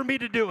declared for me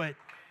to do it.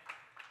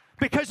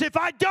 Because if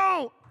I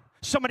don't,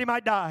 somebody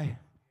might die.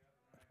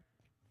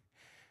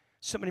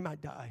 Somebody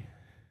might die.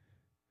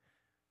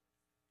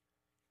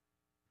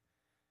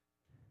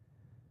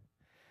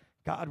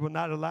 God will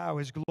not allow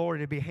his glory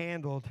to be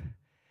handled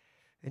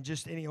in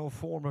just any old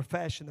form or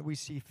fashion that we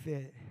see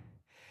fit.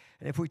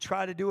 And if we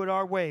try to do it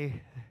our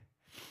way,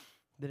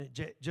 then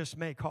it just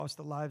may cost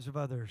the lives of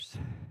others.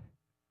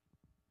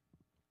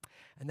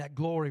 And that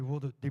glory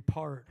will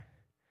depart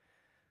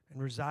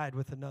and reside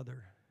with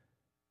another.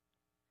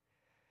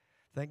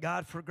 Thank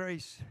God for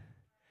grace.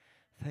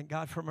 Thank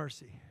God for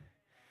mercy.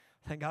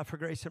 Thank God for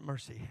grace and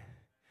mercy.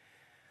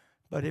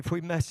 But if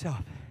we mess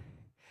up,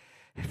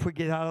 if we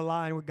get out of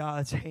line with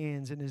God's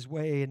hands and His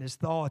way and His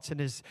thoughts and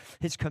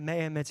His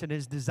commandments and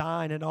His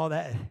design and all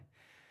that,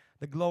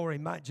 the glory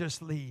might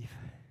just leave.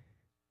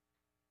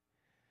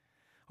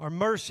 Our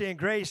mercy and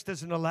grace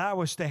doesn't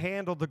allow us to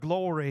handle the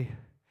glory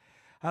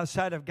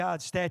outside of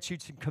God's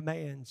statutes and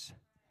commands.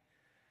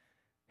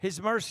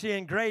 His mercy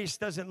and grace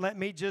doesn't let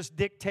me just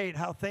dictate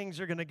how things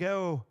are going to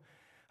go.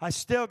 I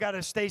still got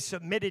to stay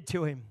submitted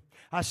to Him.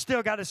 I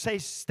still got to stay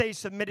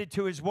submitted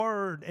to His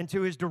word and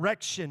to His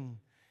direction.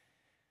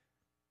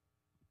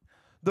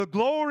 The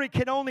glory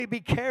can only be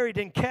carried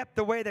and kept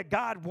the way that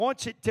God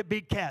wants it to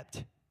be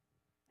kept.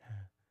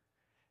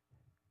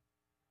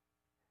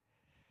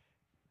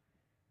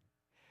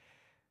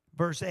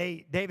 Verse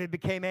 8, David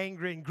became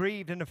angry and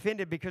grieved and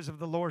offended because of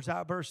the Lord's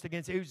outburst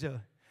against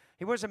Uzzah.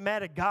 He wasn't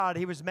mad at God.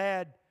 He was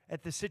mad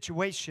at the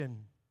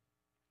situation.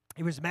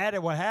 He was mad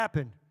at what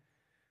happened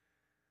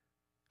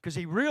because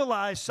he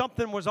realized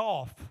something was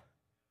off.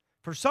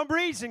 For some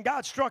reason,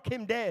 God struck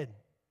him dead.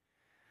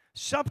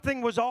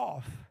 Something was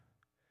off.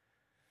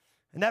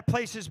 And that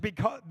place has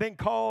been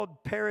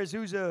called Perez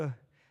Uzzah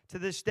to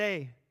this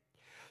day.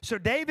 So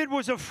David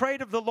was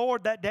afraid of the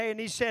Lord that day, and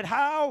he said,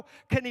 how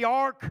can the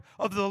ark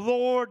of the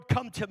Lord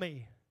come to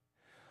me?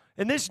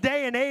 In this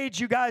day and age,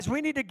 you guys, we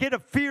need to get a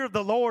fear of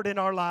the Lord in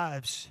our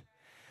lives.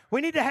 We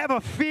need to have a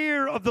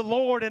fear of the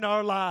Lord in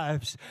our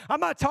lives.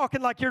 I'm not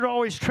talking like you're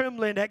always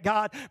trembling at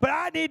God, but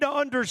I need to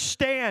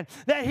understand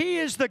that He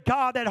is the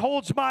God that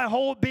holds my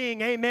whole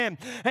being, amen.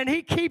 And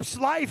He keeps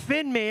life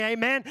in me,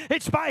 amen.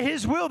 It's by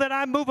His will that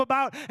I move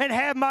about and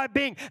have my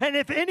being. And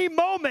if any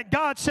moment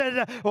God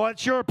says, well,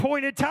 it's your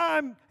appointed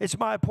time, it's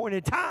my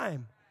appointed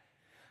time.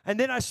 And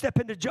then I step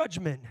into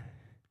judgment.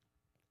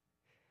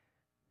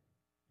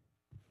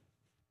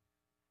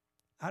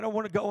 I don't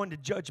want to go into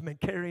judgment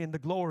carrying the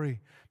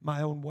glory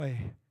my own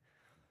way.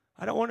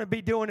 I don't want to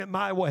be doing it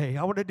my way.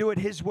 I want to do it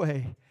His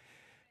way.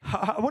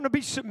 I want to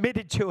be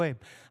submitted to Him.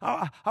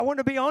 I want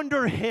to be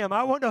under Him.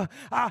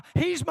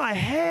 He's my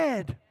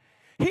head.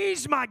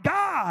 He's my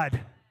God.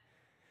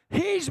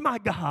 He's my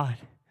God.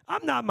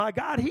 I'm not my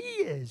God. He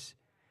is.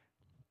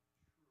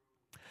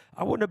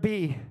 I want to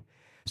be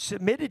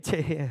submitted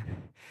to Him.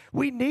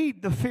 We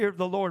need the fear of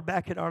the Lord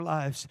back in our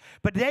lives.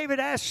 But David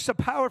asks a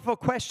powerful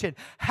question.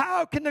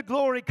 How can the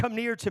glory come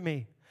near to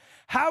me?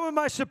 How am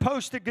I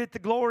supposed to get the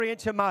glory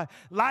into my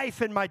life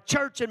and my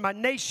church and my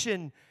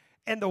nation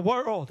and the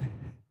world?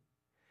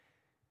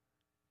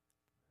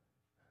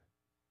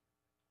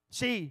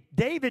 See,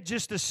 David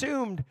just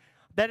assumed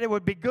that it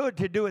would be good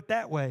to do it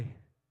that way.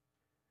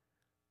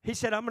 He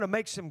said, I'm going to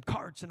make some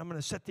carts, and I'm going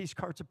to set these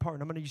carts apart.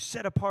 And I'm going to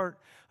set apart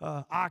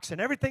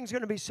oxen. Everything's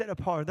going to be set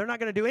apart. They're not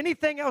going to do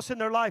anything else in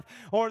their life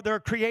or their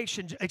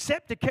creation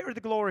except to carry the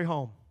glory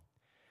home.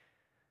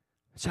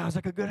 Sounds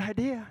like a good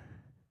idea.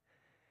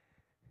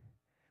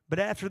 But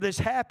after this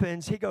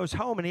happens, he goes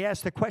home, and he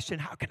asks the question,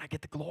 how can I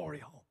get the glory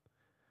home?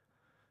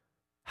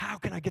 How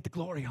can I get the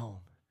glory home?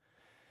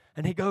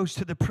 And he goes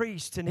to the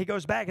priest, and he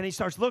goes back, and he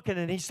starts looking,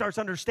 and he starts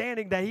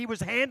understanding that he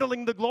was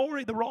handling the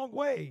glory the wrong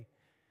way.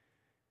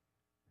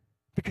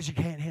 Because you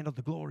can't handle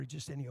the glory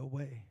just any old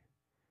way.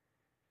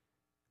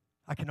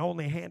 I can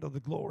only handle the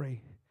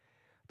glory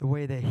the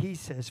way that He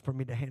says for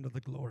me to handle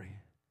the glory.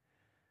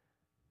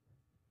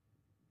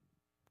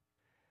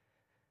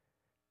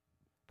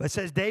 But it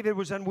says David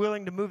was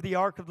unwilling to move the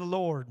ark of the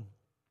Lord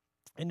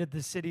into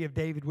the city of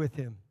David with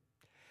him.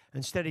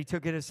 Instead, he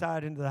took it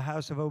aside into the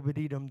house of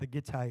Obed-Edom the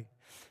Gittite. It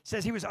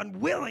says he was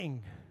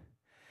unwilling.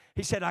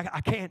 He said, I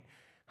can't.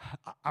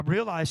 I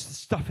realized this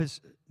stuff is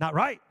not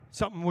right.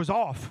 Something was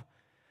off.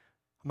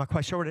 I'm not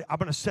quite sure. I'm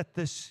going to set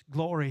this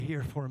glory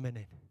here for a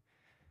minute.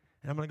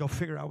 And I'm going to go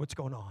figure out what's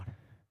going on.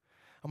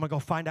 I'm going to go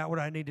find out what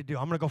I need to do.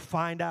 I'm going to go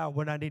find out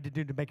what I need to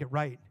do to make it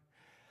right.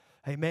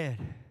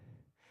 Amen.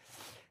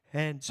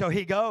 And so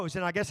he goes,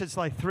 and I guess it's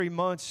like 3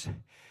 months.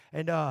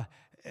 And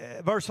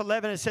verse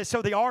 11, it says,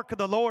 so the ark of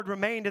the Lord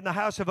remained in the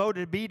house of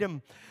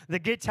Obed-Edom the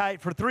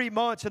Gittite for 3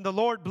 months. And the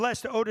Lord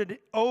blessed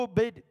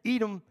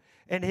Obed-Edom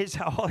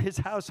and all his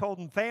household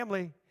and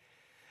family.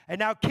 And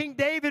now King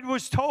David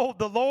was told,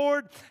 the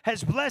Lord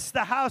has blessed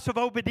the house of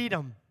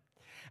Obed-Edom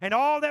and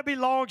all that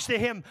belongs to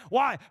him.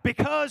 Why?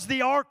 Because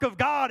the ark of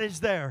God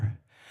is there.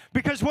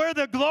 Because where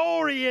the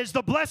glory is,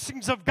 the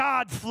blessings of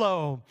God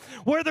flow.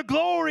 Where the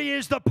glory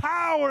is, the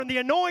power and the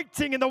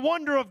anointing and the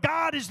wonder of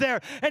God is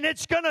there. And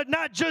it's going to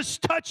not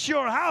just touch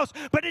your house,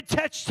 but it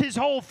touched his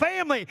whole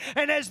family.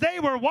 And as they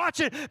were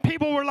watching,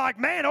 people were like,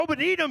 man,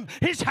 Obed-Edom,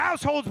 his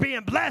household's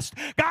being blessed.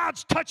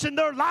 God's touching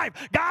their life.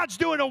 God's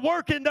doing a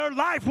work in their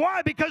life.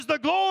 Why? Because the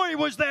glory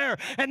was there.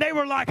 And they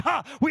were like,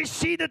 we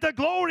see that the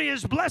glory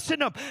is blessing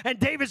them.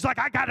 And David's like,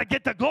 I got to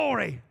get the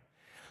glory.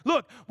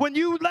 Look, when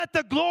you let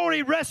the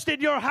glory rest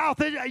in your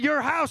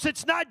house,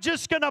 it's not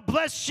just going to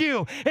bless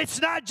you. It's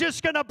not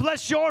just going to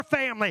bless your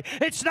family.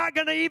 It's not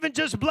going to even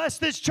just bless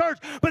this church,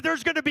 but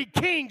there's going to be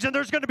kings and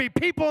there's going to be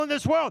people in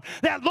this world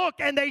that look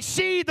and they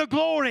see the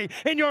glory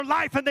in your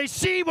life and they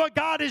see what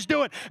God is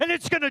doing, and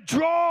it's going to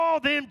draw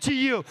them to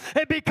you.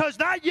 And because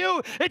not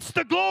you, it's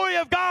the glory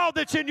of God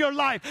that's in your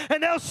life,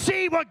 and they'll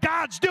see what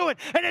God's doing,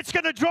 and it's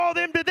going to draw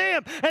them to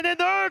them, and then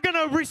they're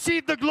going to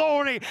receive the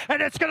glory,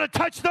 and it's going to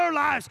touch their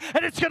lives,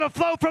 and it's going to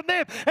flow from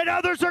them, and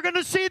others are going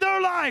to see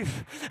their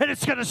life, and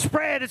it's going to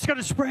spread. It's going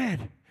to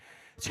spread.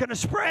 It's going to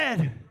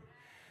spread.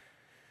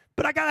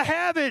 But I got to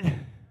have it.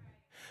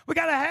 We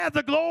got to have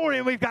the glory,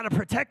 and we've got to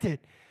protect it.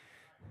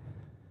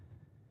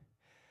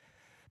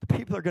 The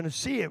people are going to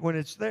see it when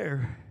it's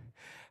there,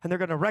 and they're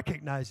going to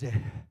recognize it.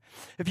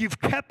 If you've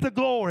kept the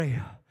glory,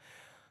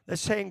 that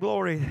same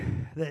glory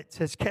that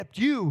has kept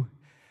you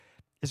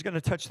is going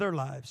to touch their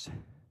lives.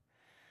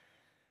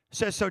 It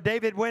says, so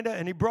David went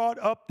and he brought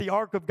up the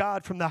ark of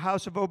God from the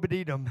house of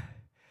Obed-Edom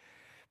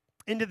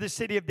into the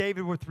city of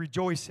David with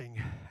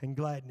rejoicing and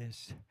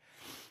gladness.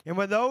 And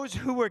when those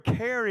who were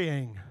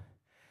carrying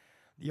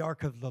the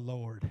ark of the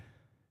Lord,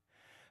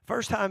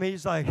 first time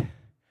he's like,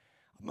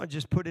 I'm going to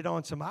just put it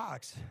on some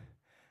ox.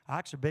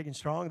 Ox are big and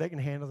strong. They can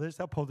handle this.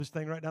 They'll pull this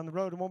thing right down the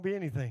road. It won't be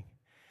anything.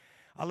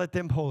 I'll let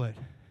them pull it.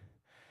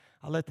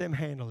 I'll let them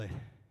handle it.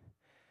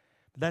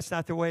 But that's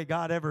not the way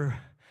God ever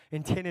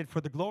intended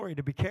for the glory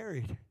to be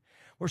carried.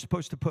 We're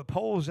supposed to put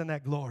poles in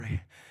that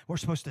glory. We're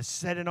supposed to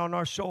set it on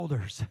our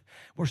shoulders.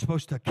 We're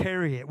supposed to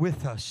carry it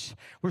with us.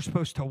 We're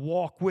supposed to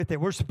walk with it.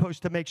 We're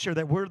supposed to make sure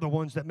that we're the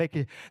ones that make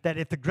it, that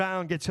if the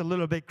ground gets a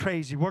little bit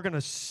crazy, we're going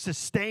to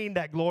sustain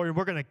that glory.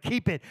 We're going to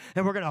keep it,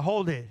 and we're going to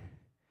hold it.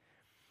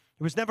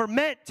 It was never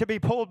meant to be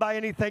pulled by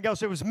anything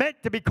else. It was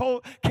meant to be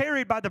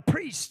carried by the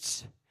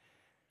priests.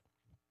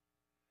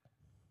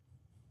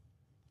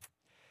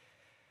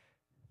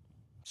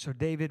 So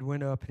David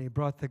went up and he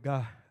brought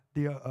the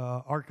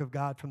ark of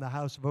God from the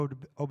house of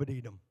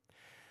Obed-Edom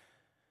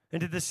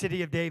into the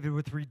city of David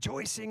with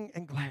rejoicing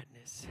and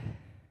gladness.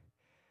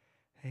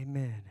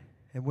 Amen.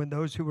 And when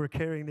those who were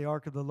carrying the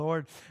ark of the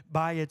Lord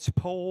by its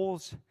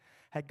poles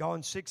had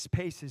gone 6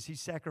 paces, he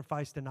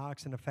sacrificed an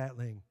ox and a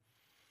fatling.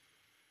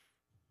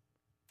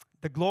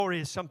 The glory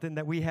is something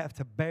that we have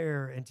to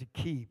bear and to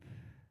keep.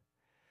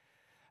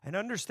 And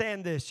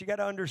understand this. You got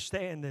to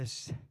understand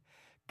this.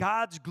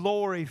 God's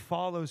glory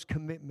follows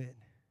commitment.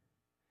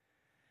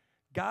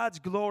 God's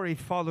glory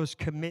follows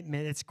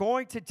commitment. It's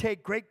going to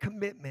take great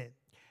commitment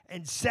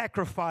and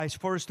sacrifice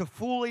for us to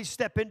fully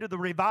step into the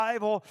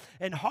revival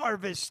and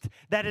harvest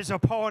that is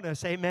upon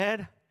us.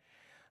 Amen?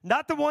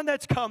 Not the one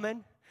that's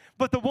coming,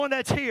 but the one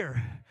that's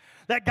here,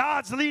 that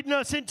God's leading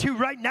us into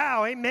right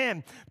now.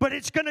 Amen. But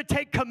it's going to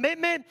take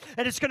commitment,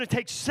 and it's going to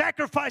take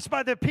sacrifice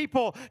by the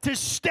people to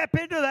step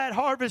into that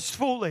harvest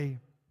fully.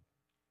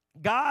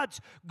 God's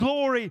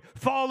glory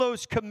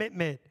follows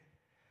commitment.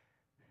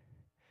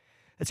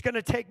 It's going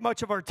to take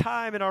much of our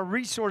time and our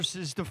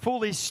resources to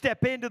fully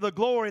step into the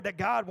glory that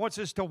God wants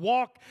us to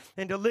walk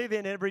and to live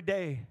in every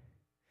day.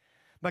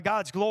 But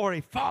God's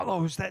glory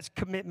follows that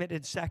commitment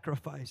and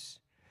sacrifice.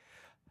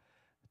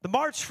 The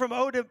march from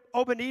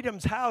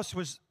Obed-Edom's house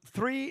was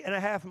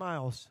 3.5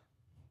 miles.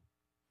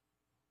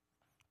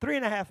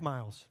 3.5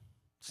 miles.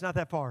 It's not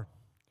that far.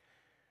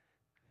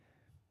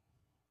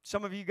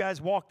 Some of you guys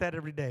walk that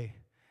every day.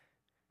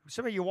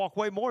 Some of you walk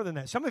way more than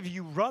that. Some of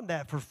you run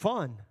that for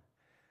fun.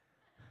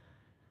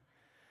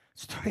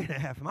 It's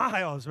 3.5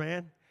 miles,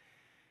 man.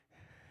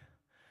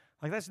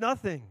 Like, that's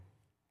nothing.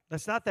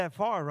 That's not that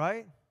far,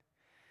 right?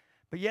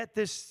 But yet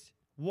this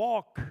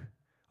walk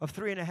of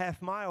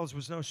 3.5 miles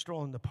was no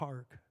stroll in the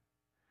park,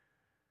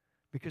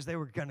 because they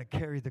were going to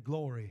carry the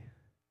glory.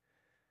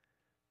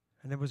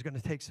 And it was going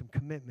to take some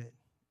commitment,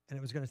 and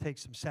it was going to take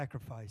some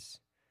sacrifice.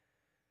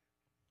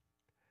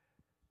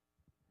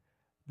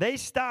 They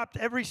stopped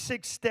every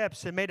 6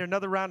 steps and made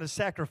another round of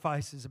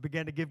sacrifices and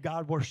began to give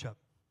God worship.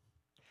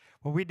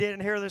 What we did in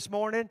here this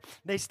morning,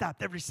 they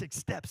stopped every 6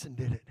 steps and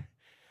did it.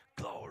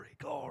 Glory,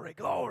 glory,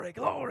 glory,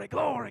 glory,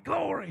 glory,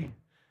 glory.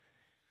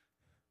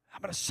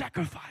 I'm going to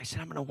sacrifice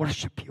and I'm going to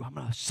worship you. I'm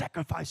going to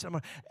sacrifice and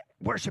I'm going to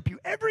worship you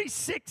every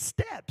 6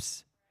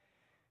 steps.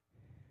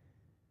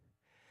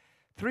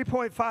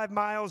 3.5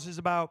 miles is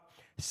about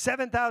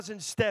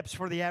 7,000 steps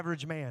for the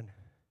average man.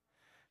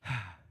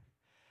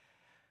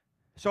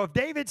 So if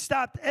David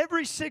stopped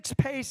every 6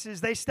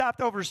 paces, they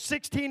stopped over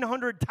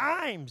 1,600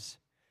 times.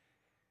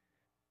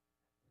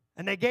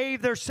 And they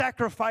gave their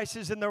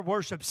sacrifices and their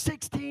worship.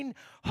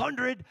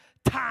 1,600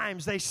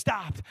 times they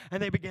stopped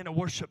and they began to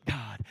worship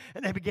God.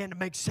 And they began to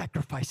make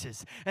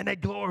sacrifices. And they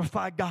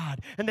glorified God.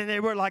 And then they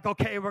were like,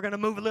 okay, we're going to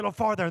move a little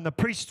farther. And the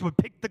priests would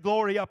pick the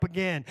glory up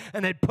again.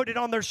 And they'd put it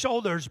on their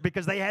shoulders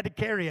because they had to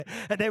carry it.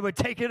 And they would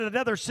take it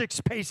another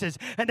 6 paces.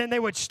 And then they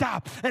would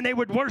stop. And they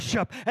would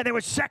worship. And they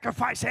would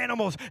sacrifice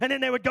animals. And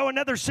then they would go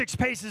another 6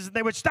 paces. And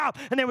they would stop.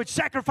 And they would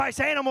sacrifice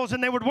animals.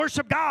 And they would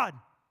worship God.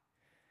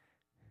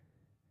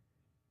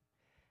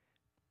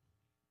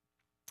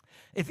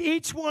 If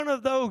each one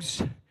of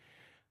those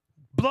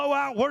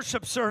blowout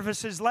worship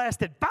services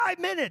lasted 5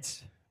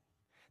 minutes.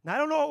 Now, I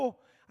don't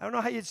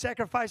know how you'd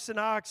sacrifice an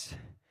ox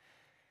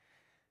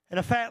and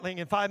a fatling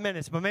in 5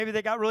 minutes, but maybe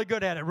they got really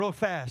good at it real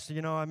fast. They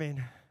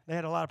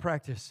had a lot of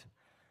practice.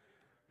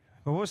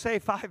 But we'll say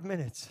 5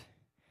 minutes.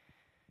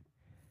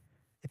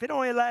 If it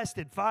only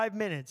lasted 5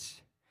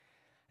 minutes,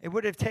 it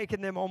would have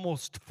taken them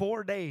almost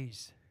 4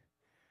 days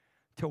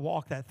to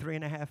walk that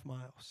 3.5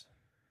 miles.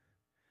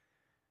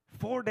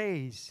 4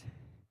 days.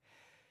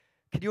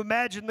 Can you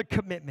imagine the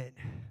commitment?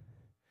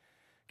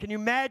 Can you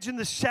imagine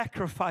the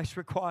sacrifice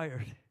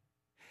required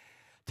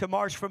to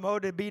march from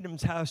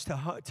Obed-Edom's house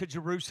to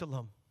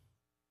Jerusalem?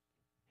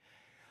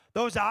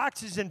 Those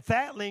oxes and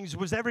fatlings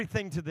was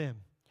everything to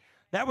them.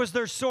 That was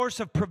their source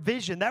of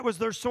provision. That was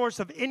their source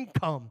of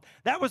income.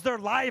 That was their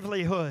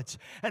livelihoods.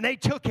 And they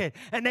took it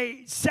and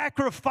they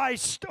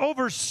sacrificed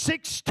over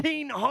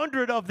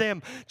 1,600 of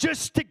them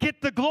just to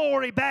get the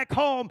glory back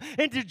home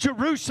into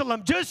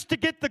Jerusalem, just to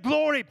get the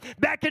glory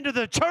back into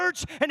the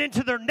church and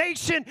into their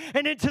nation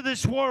and into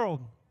this world.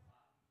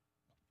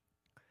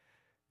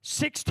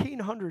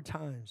 1,600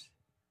 times.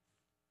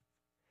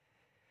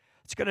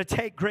 It's going to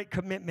take great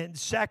commitment and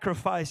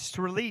sacrifice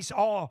to release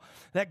all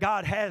that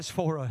God has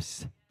for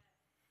us.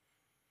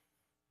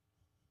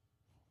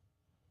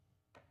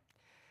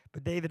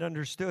 But David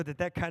understood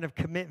that kind of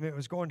commitment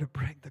was going to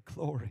bring the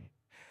glory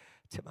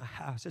to my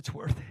house. It's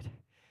worth it.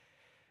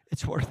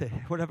 It's worth it.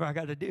 Whatever I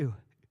got to do,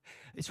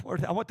 it's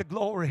worth it. I want the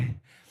glory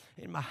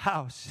in my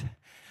house.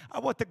 I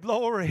want the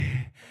glory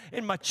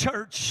in my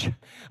church.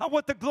 I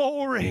want the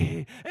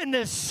glory in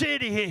this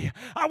city.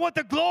 I want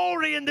the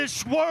glory in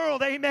this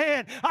world.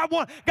 Amen. I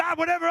want, God,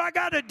 whatever I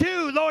got to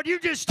do, Lord, you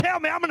just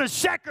tell me. I'm going to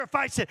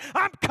sacrifice it.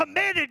 I'm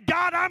committed,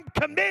 God. I'm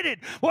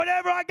committed.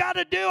 Whatever I got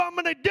to do, I'm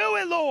going to do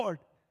it, Lord.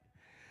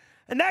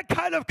 And that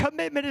kind of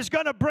commitment is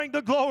going to bring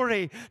the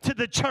glory to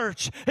the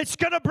church. It's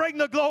going to bring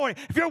the glory.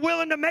 If you're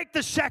willing to make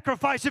the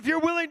sacrifice, if you're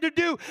willing to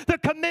do the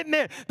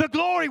commitment, the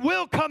glory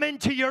will come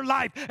into your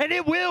life, and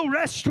it will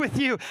rest with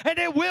you, and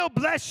it will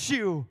bless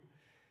you.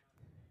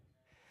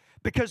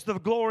 Because the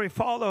glory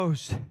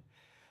follows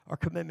our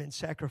commitment and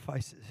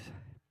sacrifices.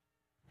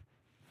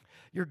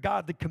 Your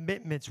godly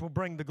commitments will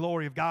bring the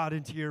glory of God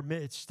into your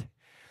midst.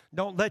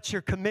 Don't let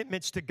your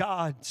commitments to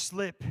God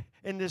slip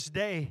in this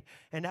day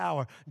and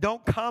hour.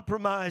 Don't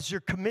compromise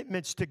your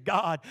commitments to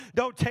God.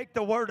 Don't take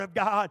the Word of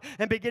God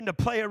and begin to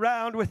play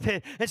around with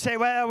it and say,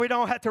 well, we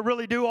don't have to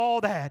really do all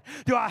that.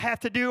 Do I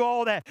have to do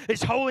all that?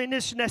 Is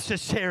holiness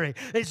necessary?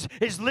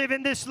 Is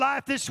living this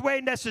life this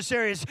way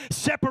necessary? Is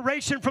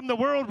separation from the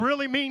world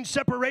really mean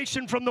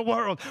separation from the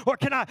world? Or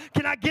can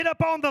I get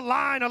up on the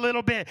line a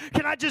little bit?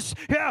 Can I just,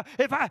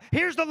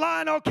 here's the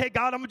line, okay,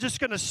 God, I'm just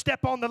going to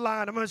step on the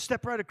line. I'm going to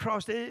step right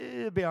across it.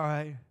 It'll be all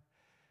right.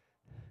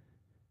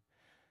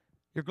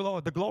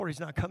 The glory's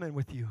not coming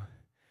with you.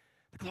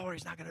 The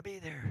glory's not going to be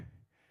there.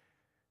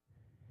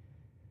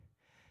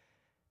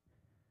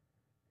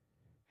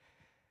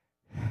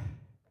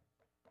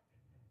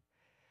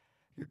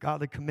 Your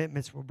godly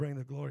commitments will bring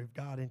the glory of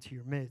God into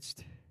your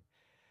midst.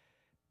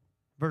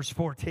 Verse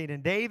 14,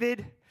 and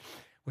David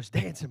was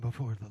dancing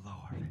before the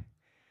Lord.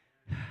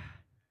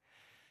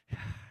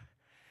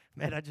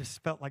 Man, I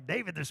just felt like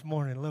David this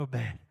morning a little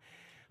bit.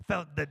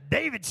 Felt the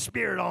David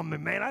spirit on me,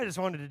 man. I just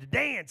wanted to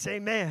dance,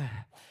 amen,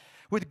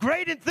 with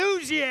great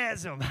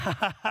enthusiasm.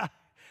 I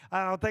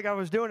don't think I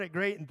was doing it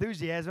great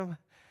enthusiasm.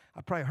 I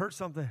probably hurt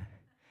something.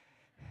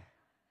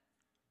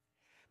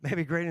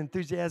 Maybe great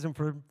enthusiasm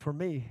for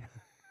me.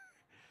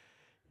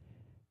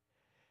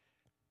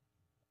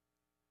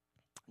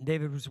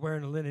 David was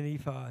wearing a linen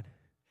ephod.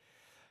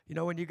 You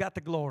know, when you got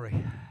the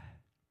glory,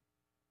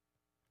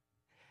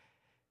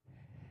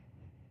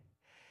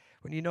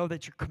 when you know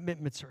that your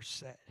commitments are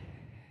set,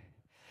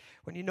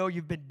 when you know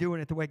you've been doing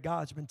it the way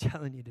God's been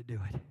telling you to do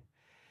it,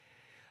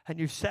 and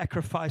you've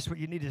sacrificed what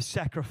you need to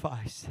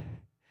sacrifice,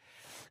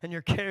 and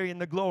you're carrying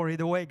the glory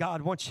the way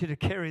God wants you to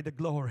carry the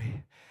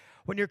glory.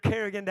 When you're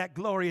carrying that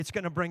glory, it's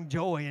going to bring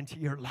joy into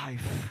your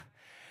life.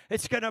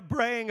 It's going to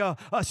bring a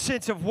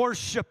sense of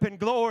worship and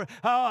glory,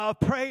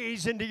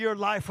 praise into your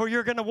life, where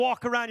you're going to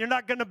walk around. You're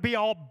not going to be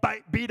all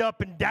beat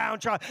up and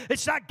downtrodden.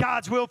 It's not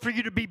God's will for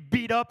you to be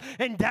beat up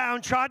and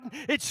downtrodden.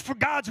 It's for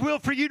God's will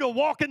for you to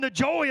walk in the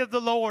joy of the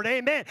Lord.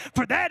 Amen.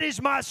 For that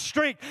is my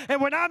strength. And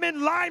when I'm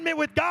in alignment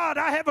with God,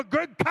 I have a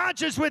good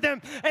conscience with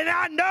Him. And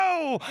I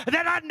know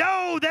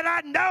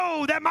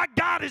that my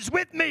God is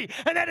with me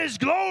and that His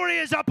glory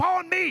is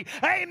upon me.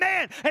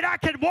 Amen. And I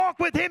can walk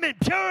with Him in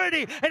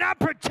purity, and I'm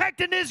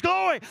protecting His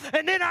glory,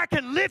 and then I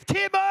can lift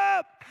Him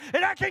up,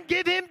 and I can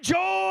give Him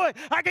joy.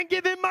 I can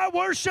give Him my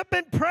worship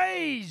and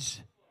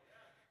praise.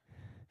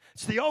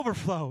 It's the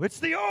overflow. It's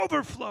the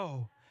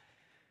overflow.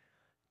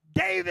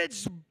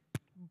 David's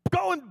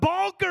going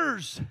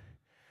bonkers,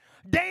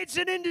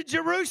 dancing into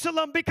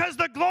Jerusalem because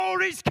the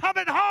glory's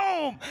coming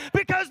home.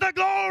 Because the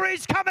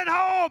glory's coming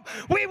home.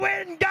 We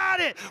went and got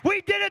it.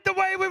 We did it the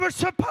way we were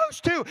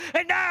supposed to,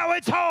 and now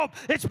it's home.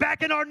 It's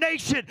back in our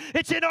nation.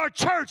 It's in our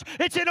church.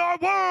 It's in our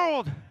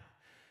world.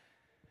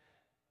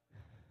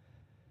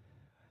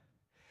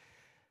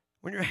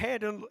 when you're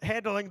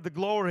handling the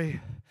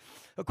glory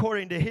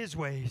according to His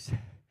ways,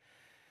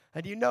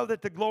 and you know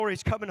that the glory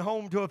is coming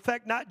home to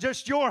affect not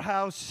just your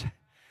house,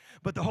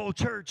 but the whole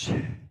church.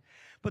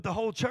 But the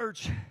whole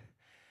church,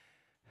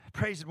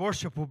 praise and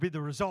worship will be the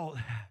result.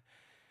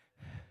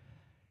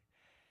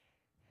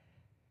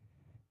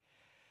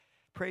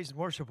 Praise and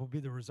worship will be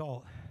the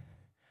result.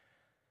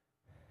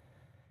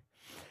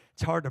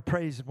 It's hard to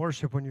praise and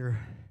worship when you're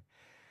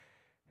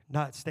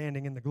not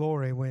standing in the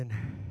glory, when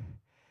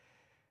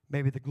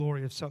maybe the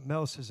glory of something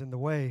else is in the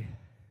way.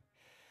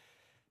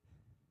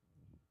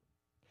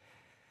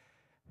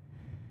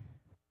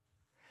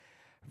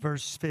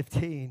 Verse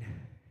 15.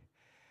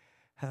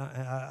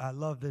 I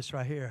love this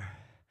right here.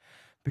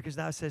 Because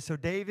now it says, so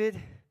David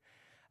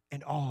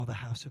and all the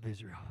house of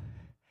Israel.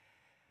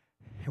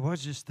 It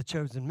was just the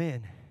chosen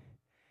men.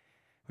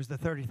 It was the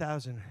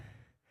 30,000.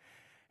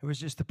 It was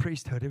just the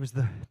priesthood. It was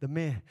the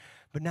men.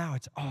 But now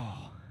it's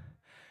all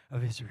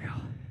of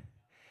Israel.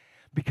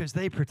 Because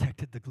they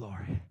protected the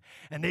glory.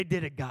 And they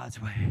did it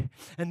God's way.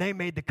 And they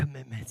made the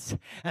commitments.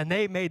 And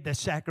they made the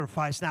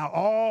sacrifice. Now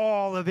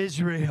all of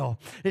Israel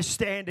is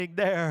standing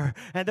there.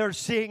 And they're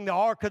seeing the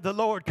ark of the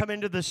Lord come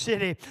into the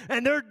city.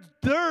 And they're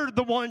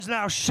the ones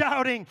now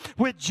shouting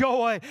with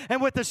joy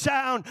and with the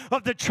sound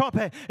of the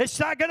trumpet. It's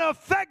not going to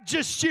affect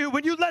just you.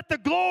 When you let the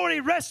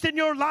glory rest in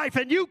your life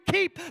and you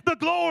keep the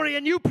glory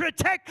and you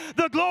protect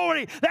the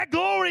glory, that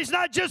glory is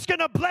not just going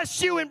to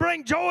bless you and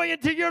bring joy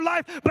into your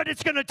life, but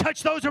it's going to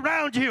touch those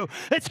around you.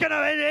 It's going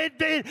to,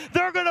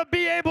 they're going to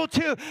be able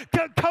to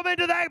come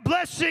into that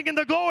blessing and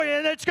the glory,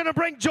 and it's going to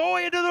bring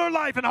joy into their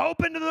life and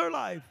hope into their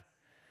life.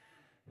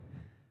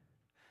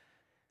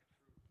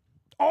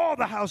 All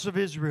the house of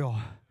Israel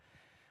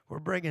were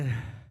bringing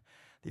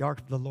the ark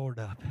of the Lord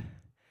up.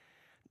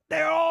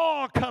 They're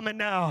all coming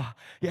now.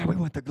 Yeah, we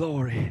want the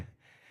glory.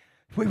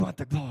 We want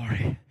the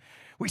glory.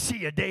 We see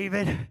you,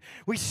 David.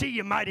 We see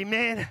you, mighty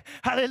men.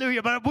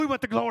 Hallelujah. But we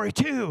want the glory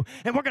too.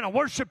 And we're going to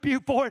worship you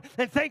for it.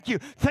 And thank you.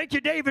 Thank you,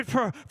 David,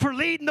 for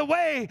leading the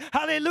way.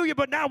 Hallelujah.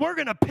 But now we're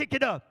going to pick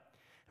it up.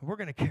 And we're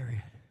going to carry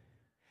it.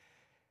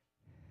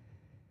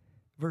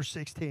 Verse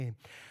 16.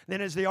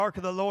 Then as the ark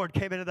of the Lord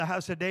came into the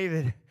house of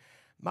David,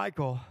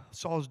 Michal,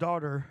 Saul's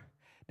daughter,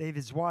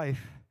 David's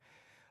wife,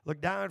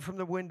 looked down from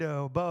the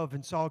window above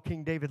and saw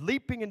King David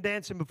leaping and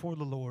dancing before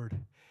the Lord.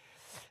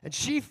 And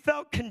she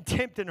felt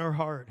contempt in her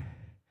heart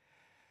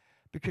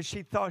because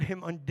she thought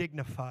him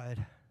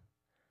undignified.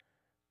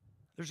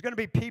 There's going to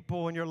be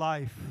people in your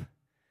life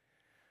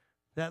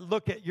that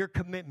look at your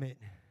commitment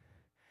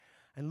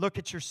and look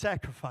at your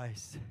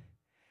sacrifice,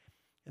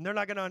 and they're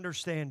not going to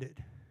understand it.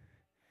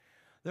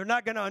 They're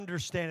not going to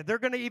understand it. They're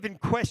going to even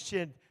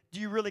question, do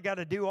you really got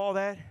to do all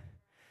that?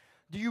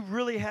 Do you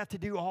really have to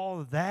do all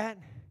of that?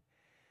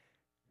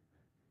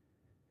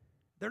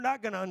 They're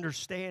not going to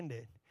understand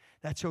it.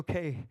 That's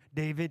okay,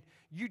 David.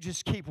 You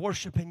just keep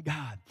worshiping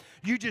God.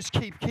 You just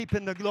keep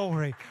keeping the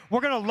glory.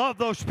 We're going to love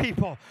those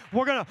people.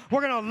 We're going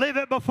to live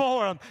it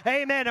before them.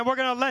 Amen. And we're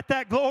going to let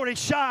that glory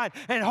shine.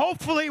 And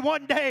hopefully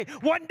one day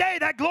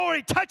that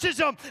glory touches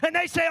them and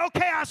they say,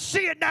 okay, I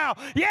see it now.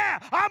 Yeah,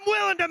 I'm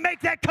willing to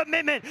make that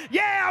commitment.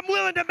 Yeah, I'm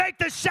willing to make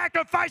the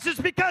sacrifices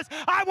because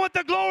I want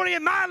the glory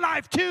in my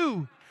life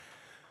too.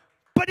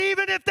 But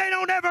even if they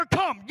don't ever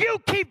come, you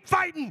keep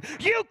fighting.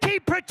 You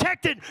keep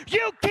protecting.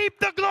 You keep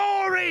the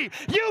glory.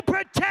 You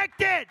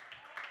protect it.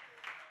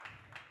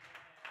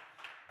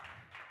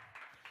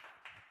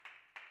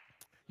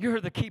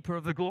 You're the keeper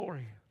of the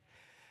glory.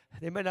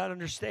 They may not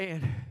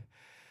understand.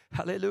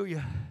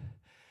 Hallelujah.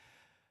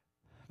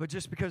 But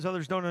just because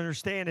others don't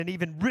understand and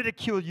even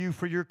ridicule you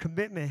for your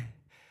commitment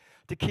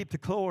to keep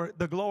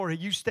the glory,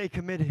 you stay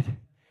committed.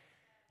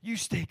 You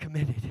stay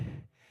committed.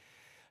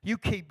 You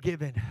keep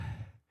giving.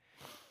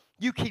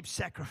 You keep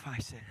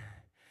sacrificing.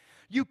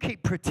 You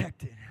keep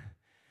protecting.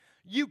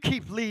 You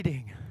keep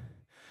leading.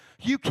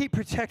 You keep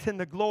protecting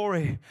the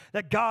glory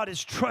that God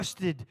has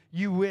trusted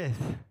you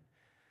with.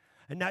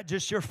 And not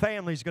just your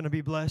family's going to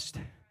be blessed.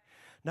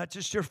 Not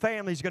just your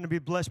family's going to be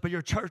blessed, but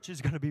your church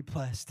is going to be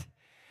blessed.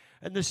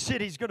 And the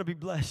city's going to be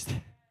blessed.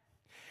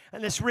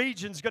 And this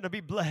region's going to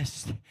be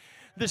blessed.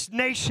 This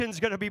nation's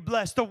going to be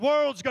blessed. The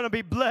world's going to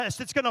be blessed.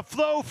 It's going to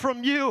flow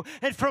from you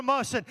and from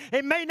us. And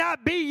it may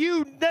not be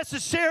you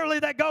necessarily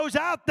that goes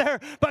out there,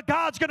 but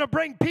God's going to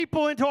bring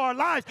people into our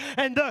lives.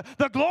 And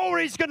the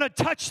glory's going to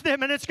touch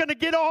them, and it's going to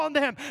get on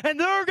them. And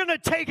they're going to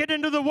take it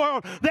into the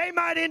world. They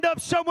might end up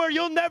somewhere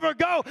you'll never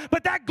go,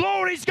 but that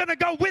glory's going to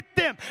go with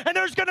them. And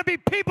there's going to be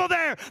people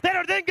there that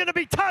are then going to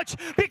be touched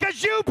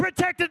because you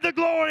protected the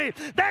glory.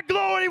 That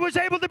glory was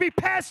able to be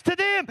passed to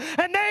them,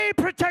 and they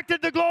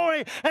protected the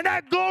glory. And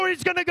that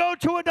glory's going to go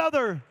to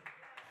another.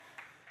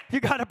 You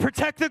got to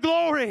protect the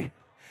glory.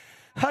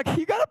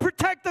 You got to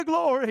protect the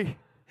glory.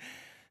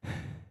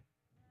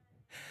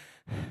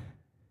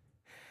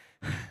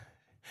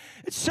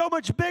 It's so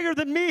much bigger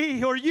than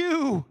me or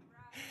you.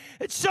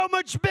 It's so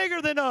much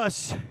bigger than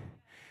us. And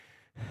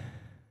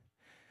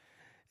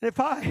if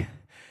I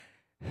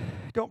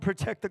don't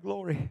protect the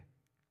glory,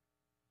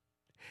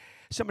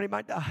 somebody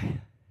might die.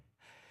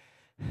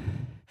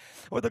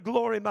 Or the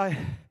glory might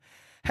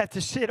have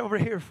to sit over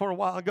here for a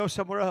while and go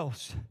somewhere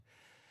else.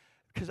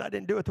 Because I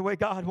didn't do it the way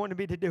God wanted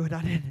me to do it.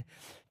 I didn't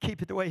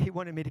keep it the way He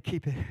wanted me to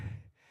keep it.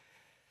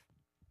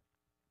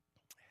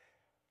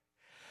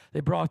 They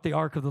brought the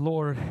ark of the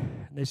Lord,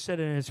 and they set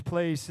it in its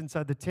place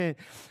inside the tent,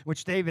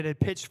 which David had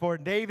pitched for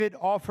it. David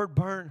offered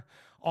burnt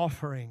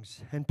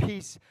offerings and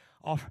peace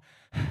offerings.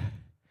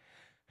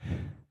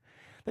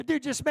 The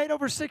dude just made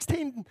over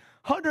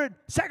 1,600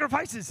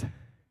 sacrifices. And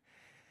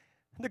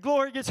the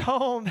glory gets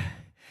home,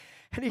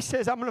 and he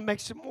says, I'm going to make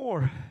some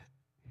more.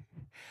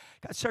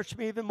 God, search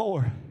me even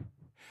more.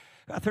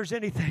 God, if there's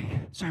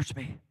anything, search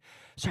me.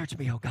 Search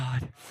me, oh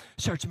God.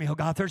 Search me, oh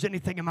God. If there's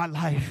anything in my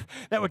life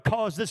that would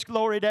cause this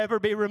glory to ever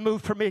be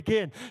removed from me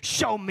again,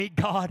 show me,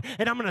 God.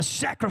 And I'm going to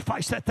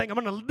sacrifice that thing. I'm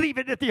going to leave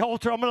it at the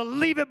altar. I'm going to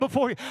leave it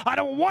before you. I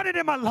don't want it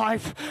in my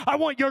life. I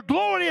want your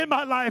glory in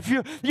my life.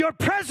 Your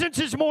presence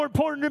is more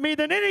important to me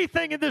than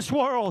anything in this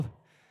world.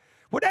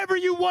 Whatever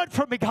you want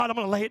from me, God, I'm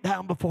going to lay it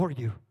down before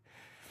you.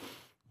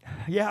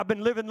 Yeah, I've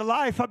been living the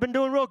life. I've been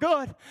doing real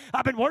good.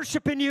 I've been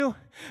worshiping you.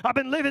 I've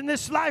been living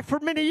this life for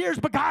many years.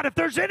 But God, if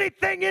there's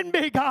anything in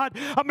me, God,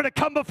 I'm going to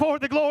come before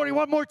the glory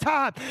one more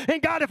time.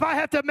 And God, if I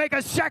have to make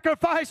a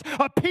sacrifice,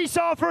 a peace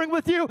offering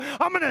with you,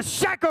 I'm going to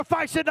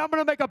sacrifice it. I'm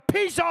going to make a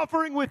peace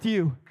offering with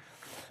you.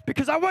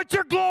 Because I want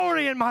your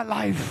glory in my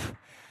life.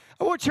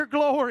 I want your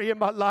glory in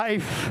my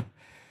life.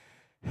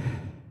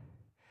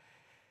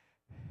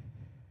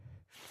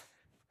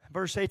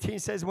 Verse 18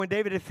 says, when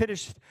David had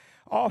finished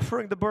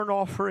offering the burnt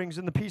offerings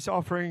and the peace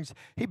offerings,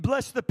 he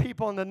blessed the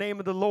people in the name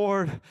of the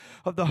Lord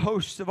of the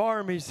hosts of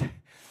armies.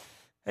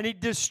 And he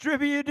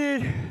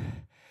distributed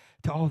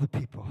to all the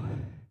people,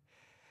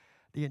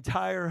 the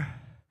entire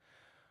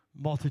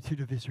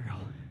multitude of Israel.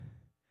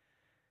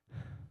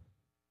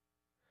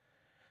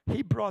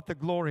 He brought the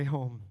glory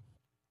home.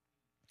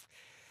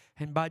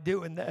 And by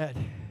doing that,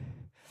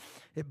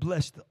 it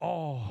blessed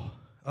all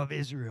of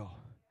Israel.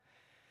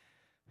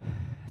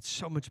 It's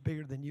so much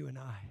bigger than you and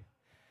I.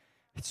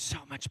 It's so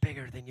much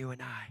bigger than you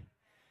and I.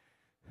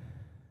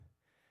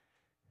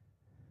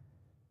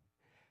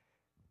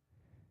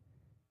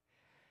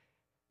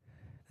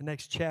 The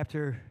next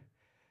chapter,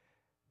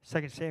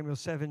 2 Samuel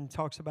 7,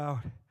 talks about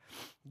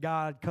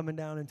God coming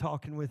down and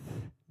talking with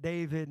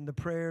David and the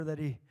prayer that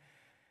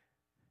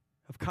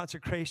of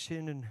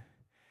consecration. And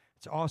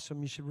it's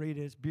awesome. You should read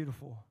it. It's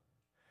beautiful.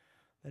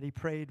 That he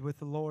prayed with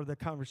the Lord, the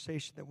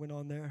conversation that went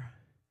on there.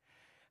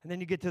 And then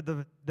you get to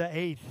the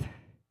 8th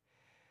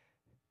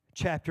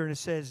chapter, and it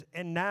says,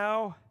 and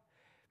now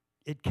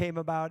it came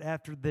about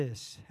after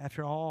this,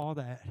 after all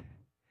that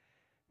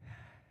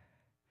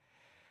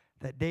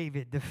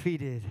David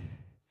defeated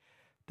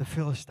the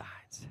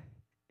Philistines,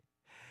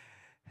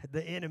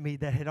 the enemy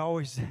that had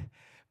always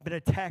been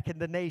attacking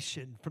the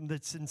nation from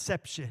its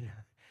inception.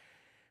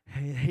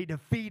 He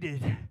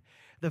defeated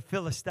the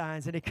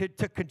Philistines, and he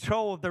took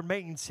control of their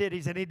main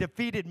cities, and he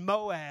defeated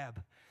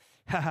Moab.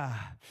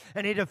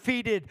 And he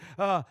defeated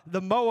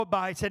the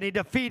Moabites, and he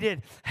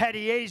defeated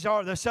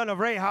Hadiezer, the son of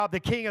Rahab,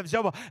 the king of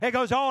Zobah. It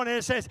goes on, and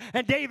it says,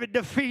 and David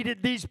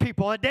defeated these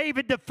people, and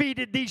David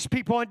defeated these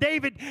people, and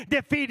David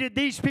defeated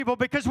these people,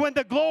 because when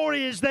the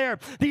glory is there,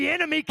 the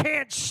enemy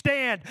can't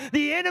stand.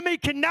 The enemy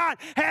cannot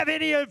have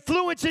any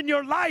influence in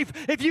your life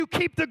if you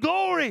keep the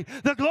glory.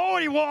 The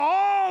glory will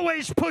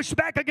always push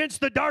back against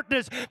the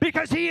darkness,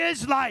 because he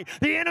is light.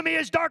 The enemy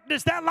is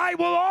darkness. That light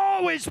will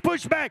always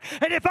push back.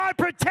 And if I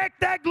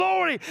protect that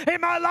glory in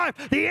my life,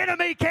 the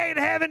enemy can't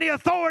have any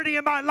authority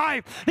in my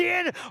life.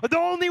 The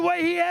only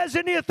way he has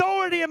any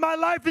authority in my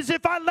life is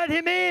if I let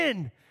him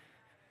in.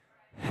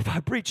 If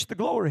I breach the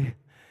glory,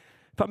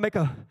 if I make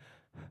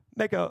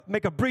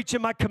a breach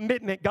in my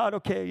commitment, God,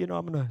 okay, I'm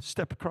going to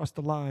step across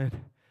the line.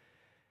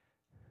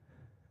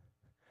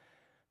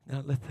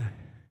 Not let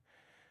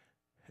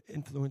the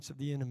influence of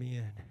the enemy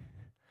in.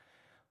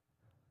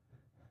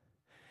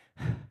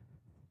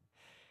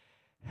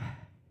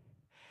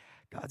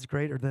 God's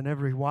greater than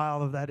every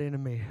wile of that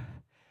enemy.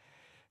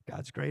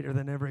 God's greater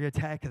than every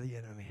attack of the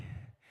enemy.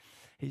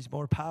 He's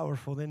more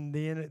powerful than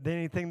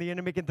anything the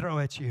enemy can throw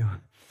at you.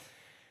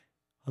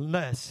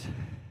 Unless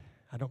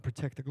I don't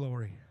protect the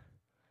glory.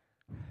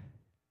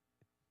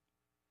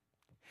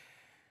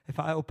 If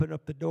I open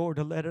up the door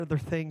to let other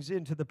things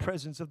into the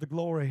presence of the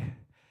glory,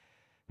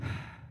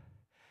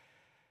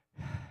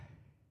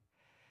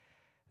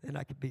 then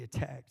I could be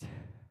attacked.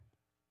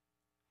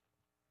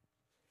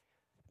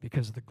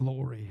 Because the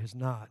glory is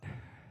not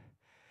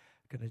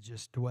going to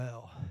just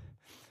dwell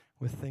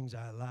with things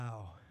I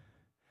allow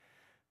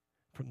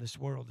from this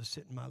world to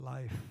sit in my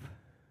life.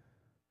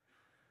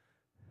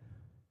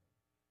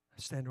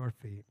 Stand to our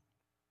feet.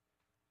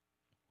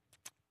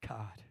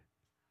 God.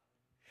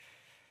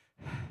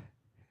 Why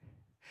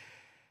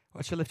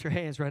don't you lift your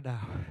hands right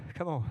now?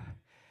 Come on.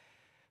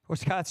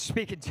 What's God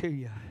speaking to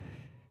you?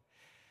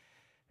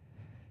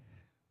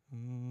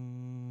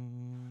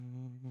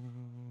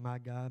 My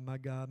God, my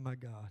God, my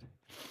God.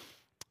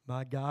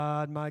 My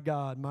God, my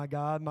God, my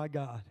God, my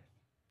God.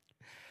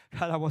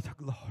 God, I want the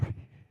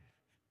glory.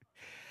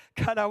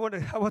 God, I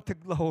want the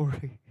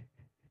glory.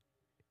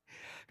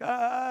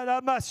 God,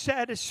 I'm not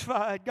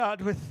satisfied,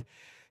 God, with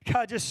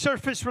God, just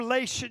surface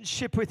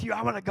relationship with you.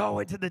 I want to go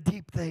into the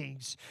deep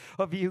things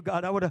of you,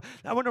 God. I want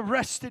to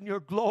rest in your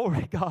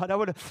glory, God. I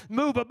want to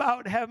move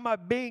about and have my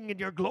being in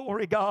your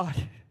glory, God.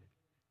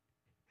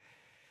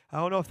 I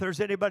don't know if there's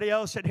anybody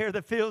else in here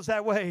that feels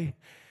that way.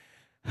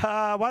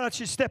 Why don't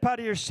you step out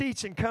of your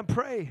seats and come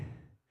pray?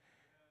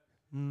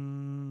 I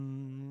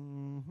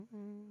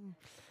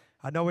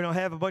know we don't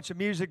have a bunch of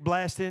music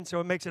blasting, so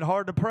it makes it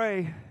hard to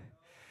pray.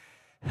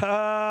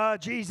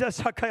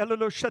 Jesus.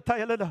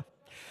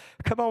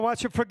 Come on, why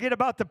don't you forget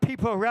about the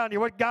people around you?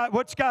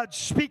 What's God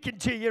speaking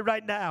to you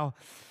right now?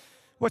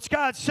 What's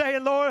God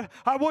saying, Lord?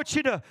 I want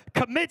you to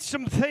commit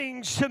some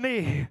things to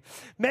me.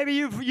 Maybe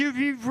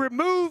you've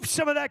removed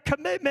some of that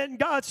commitment, and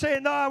God's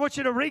saying, no, I want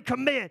you to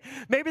recommit.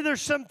 Maybe there's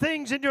some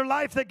things in your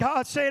life that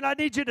God's saying, I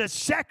need you to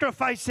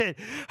sacrifice it.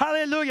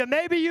 Hallelujah.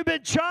 Maybe you've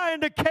been trying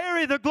to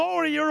carry the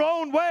glory your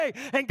own way,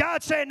 and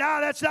God's saying,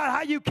 no, that's not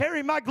how you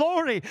carry my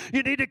glory.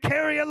 You need to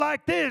carry it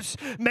like this.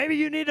 Maybe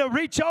you need to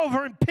reach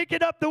over and pick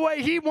it up the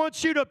way He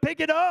wants you to pick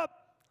it up.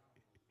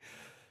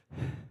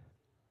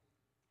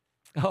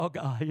 Oh,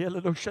 God.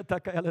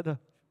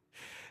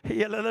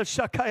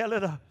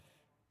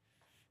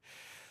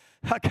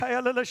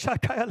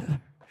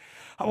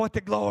 I want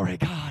the glory,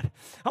 God.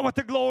 I want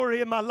the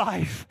glory in my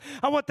life.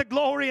 I want the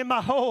glory in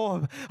my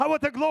home. I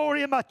want the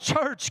glory in my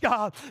church,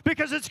 God,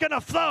 because it's going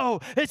to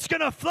flow. It's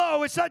going to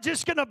flow. It's not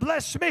just going to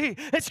bless me.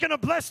 It's going to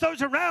bless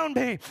those around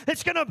me.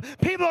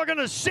 People are going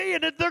to see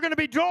it, and they're going to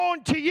be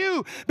drawn to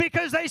you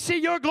because they see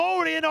your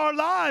glory in our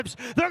lives.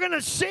 They're going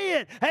to see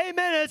it.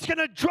 Amen. It's going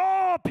to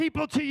draw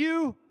people to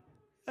you.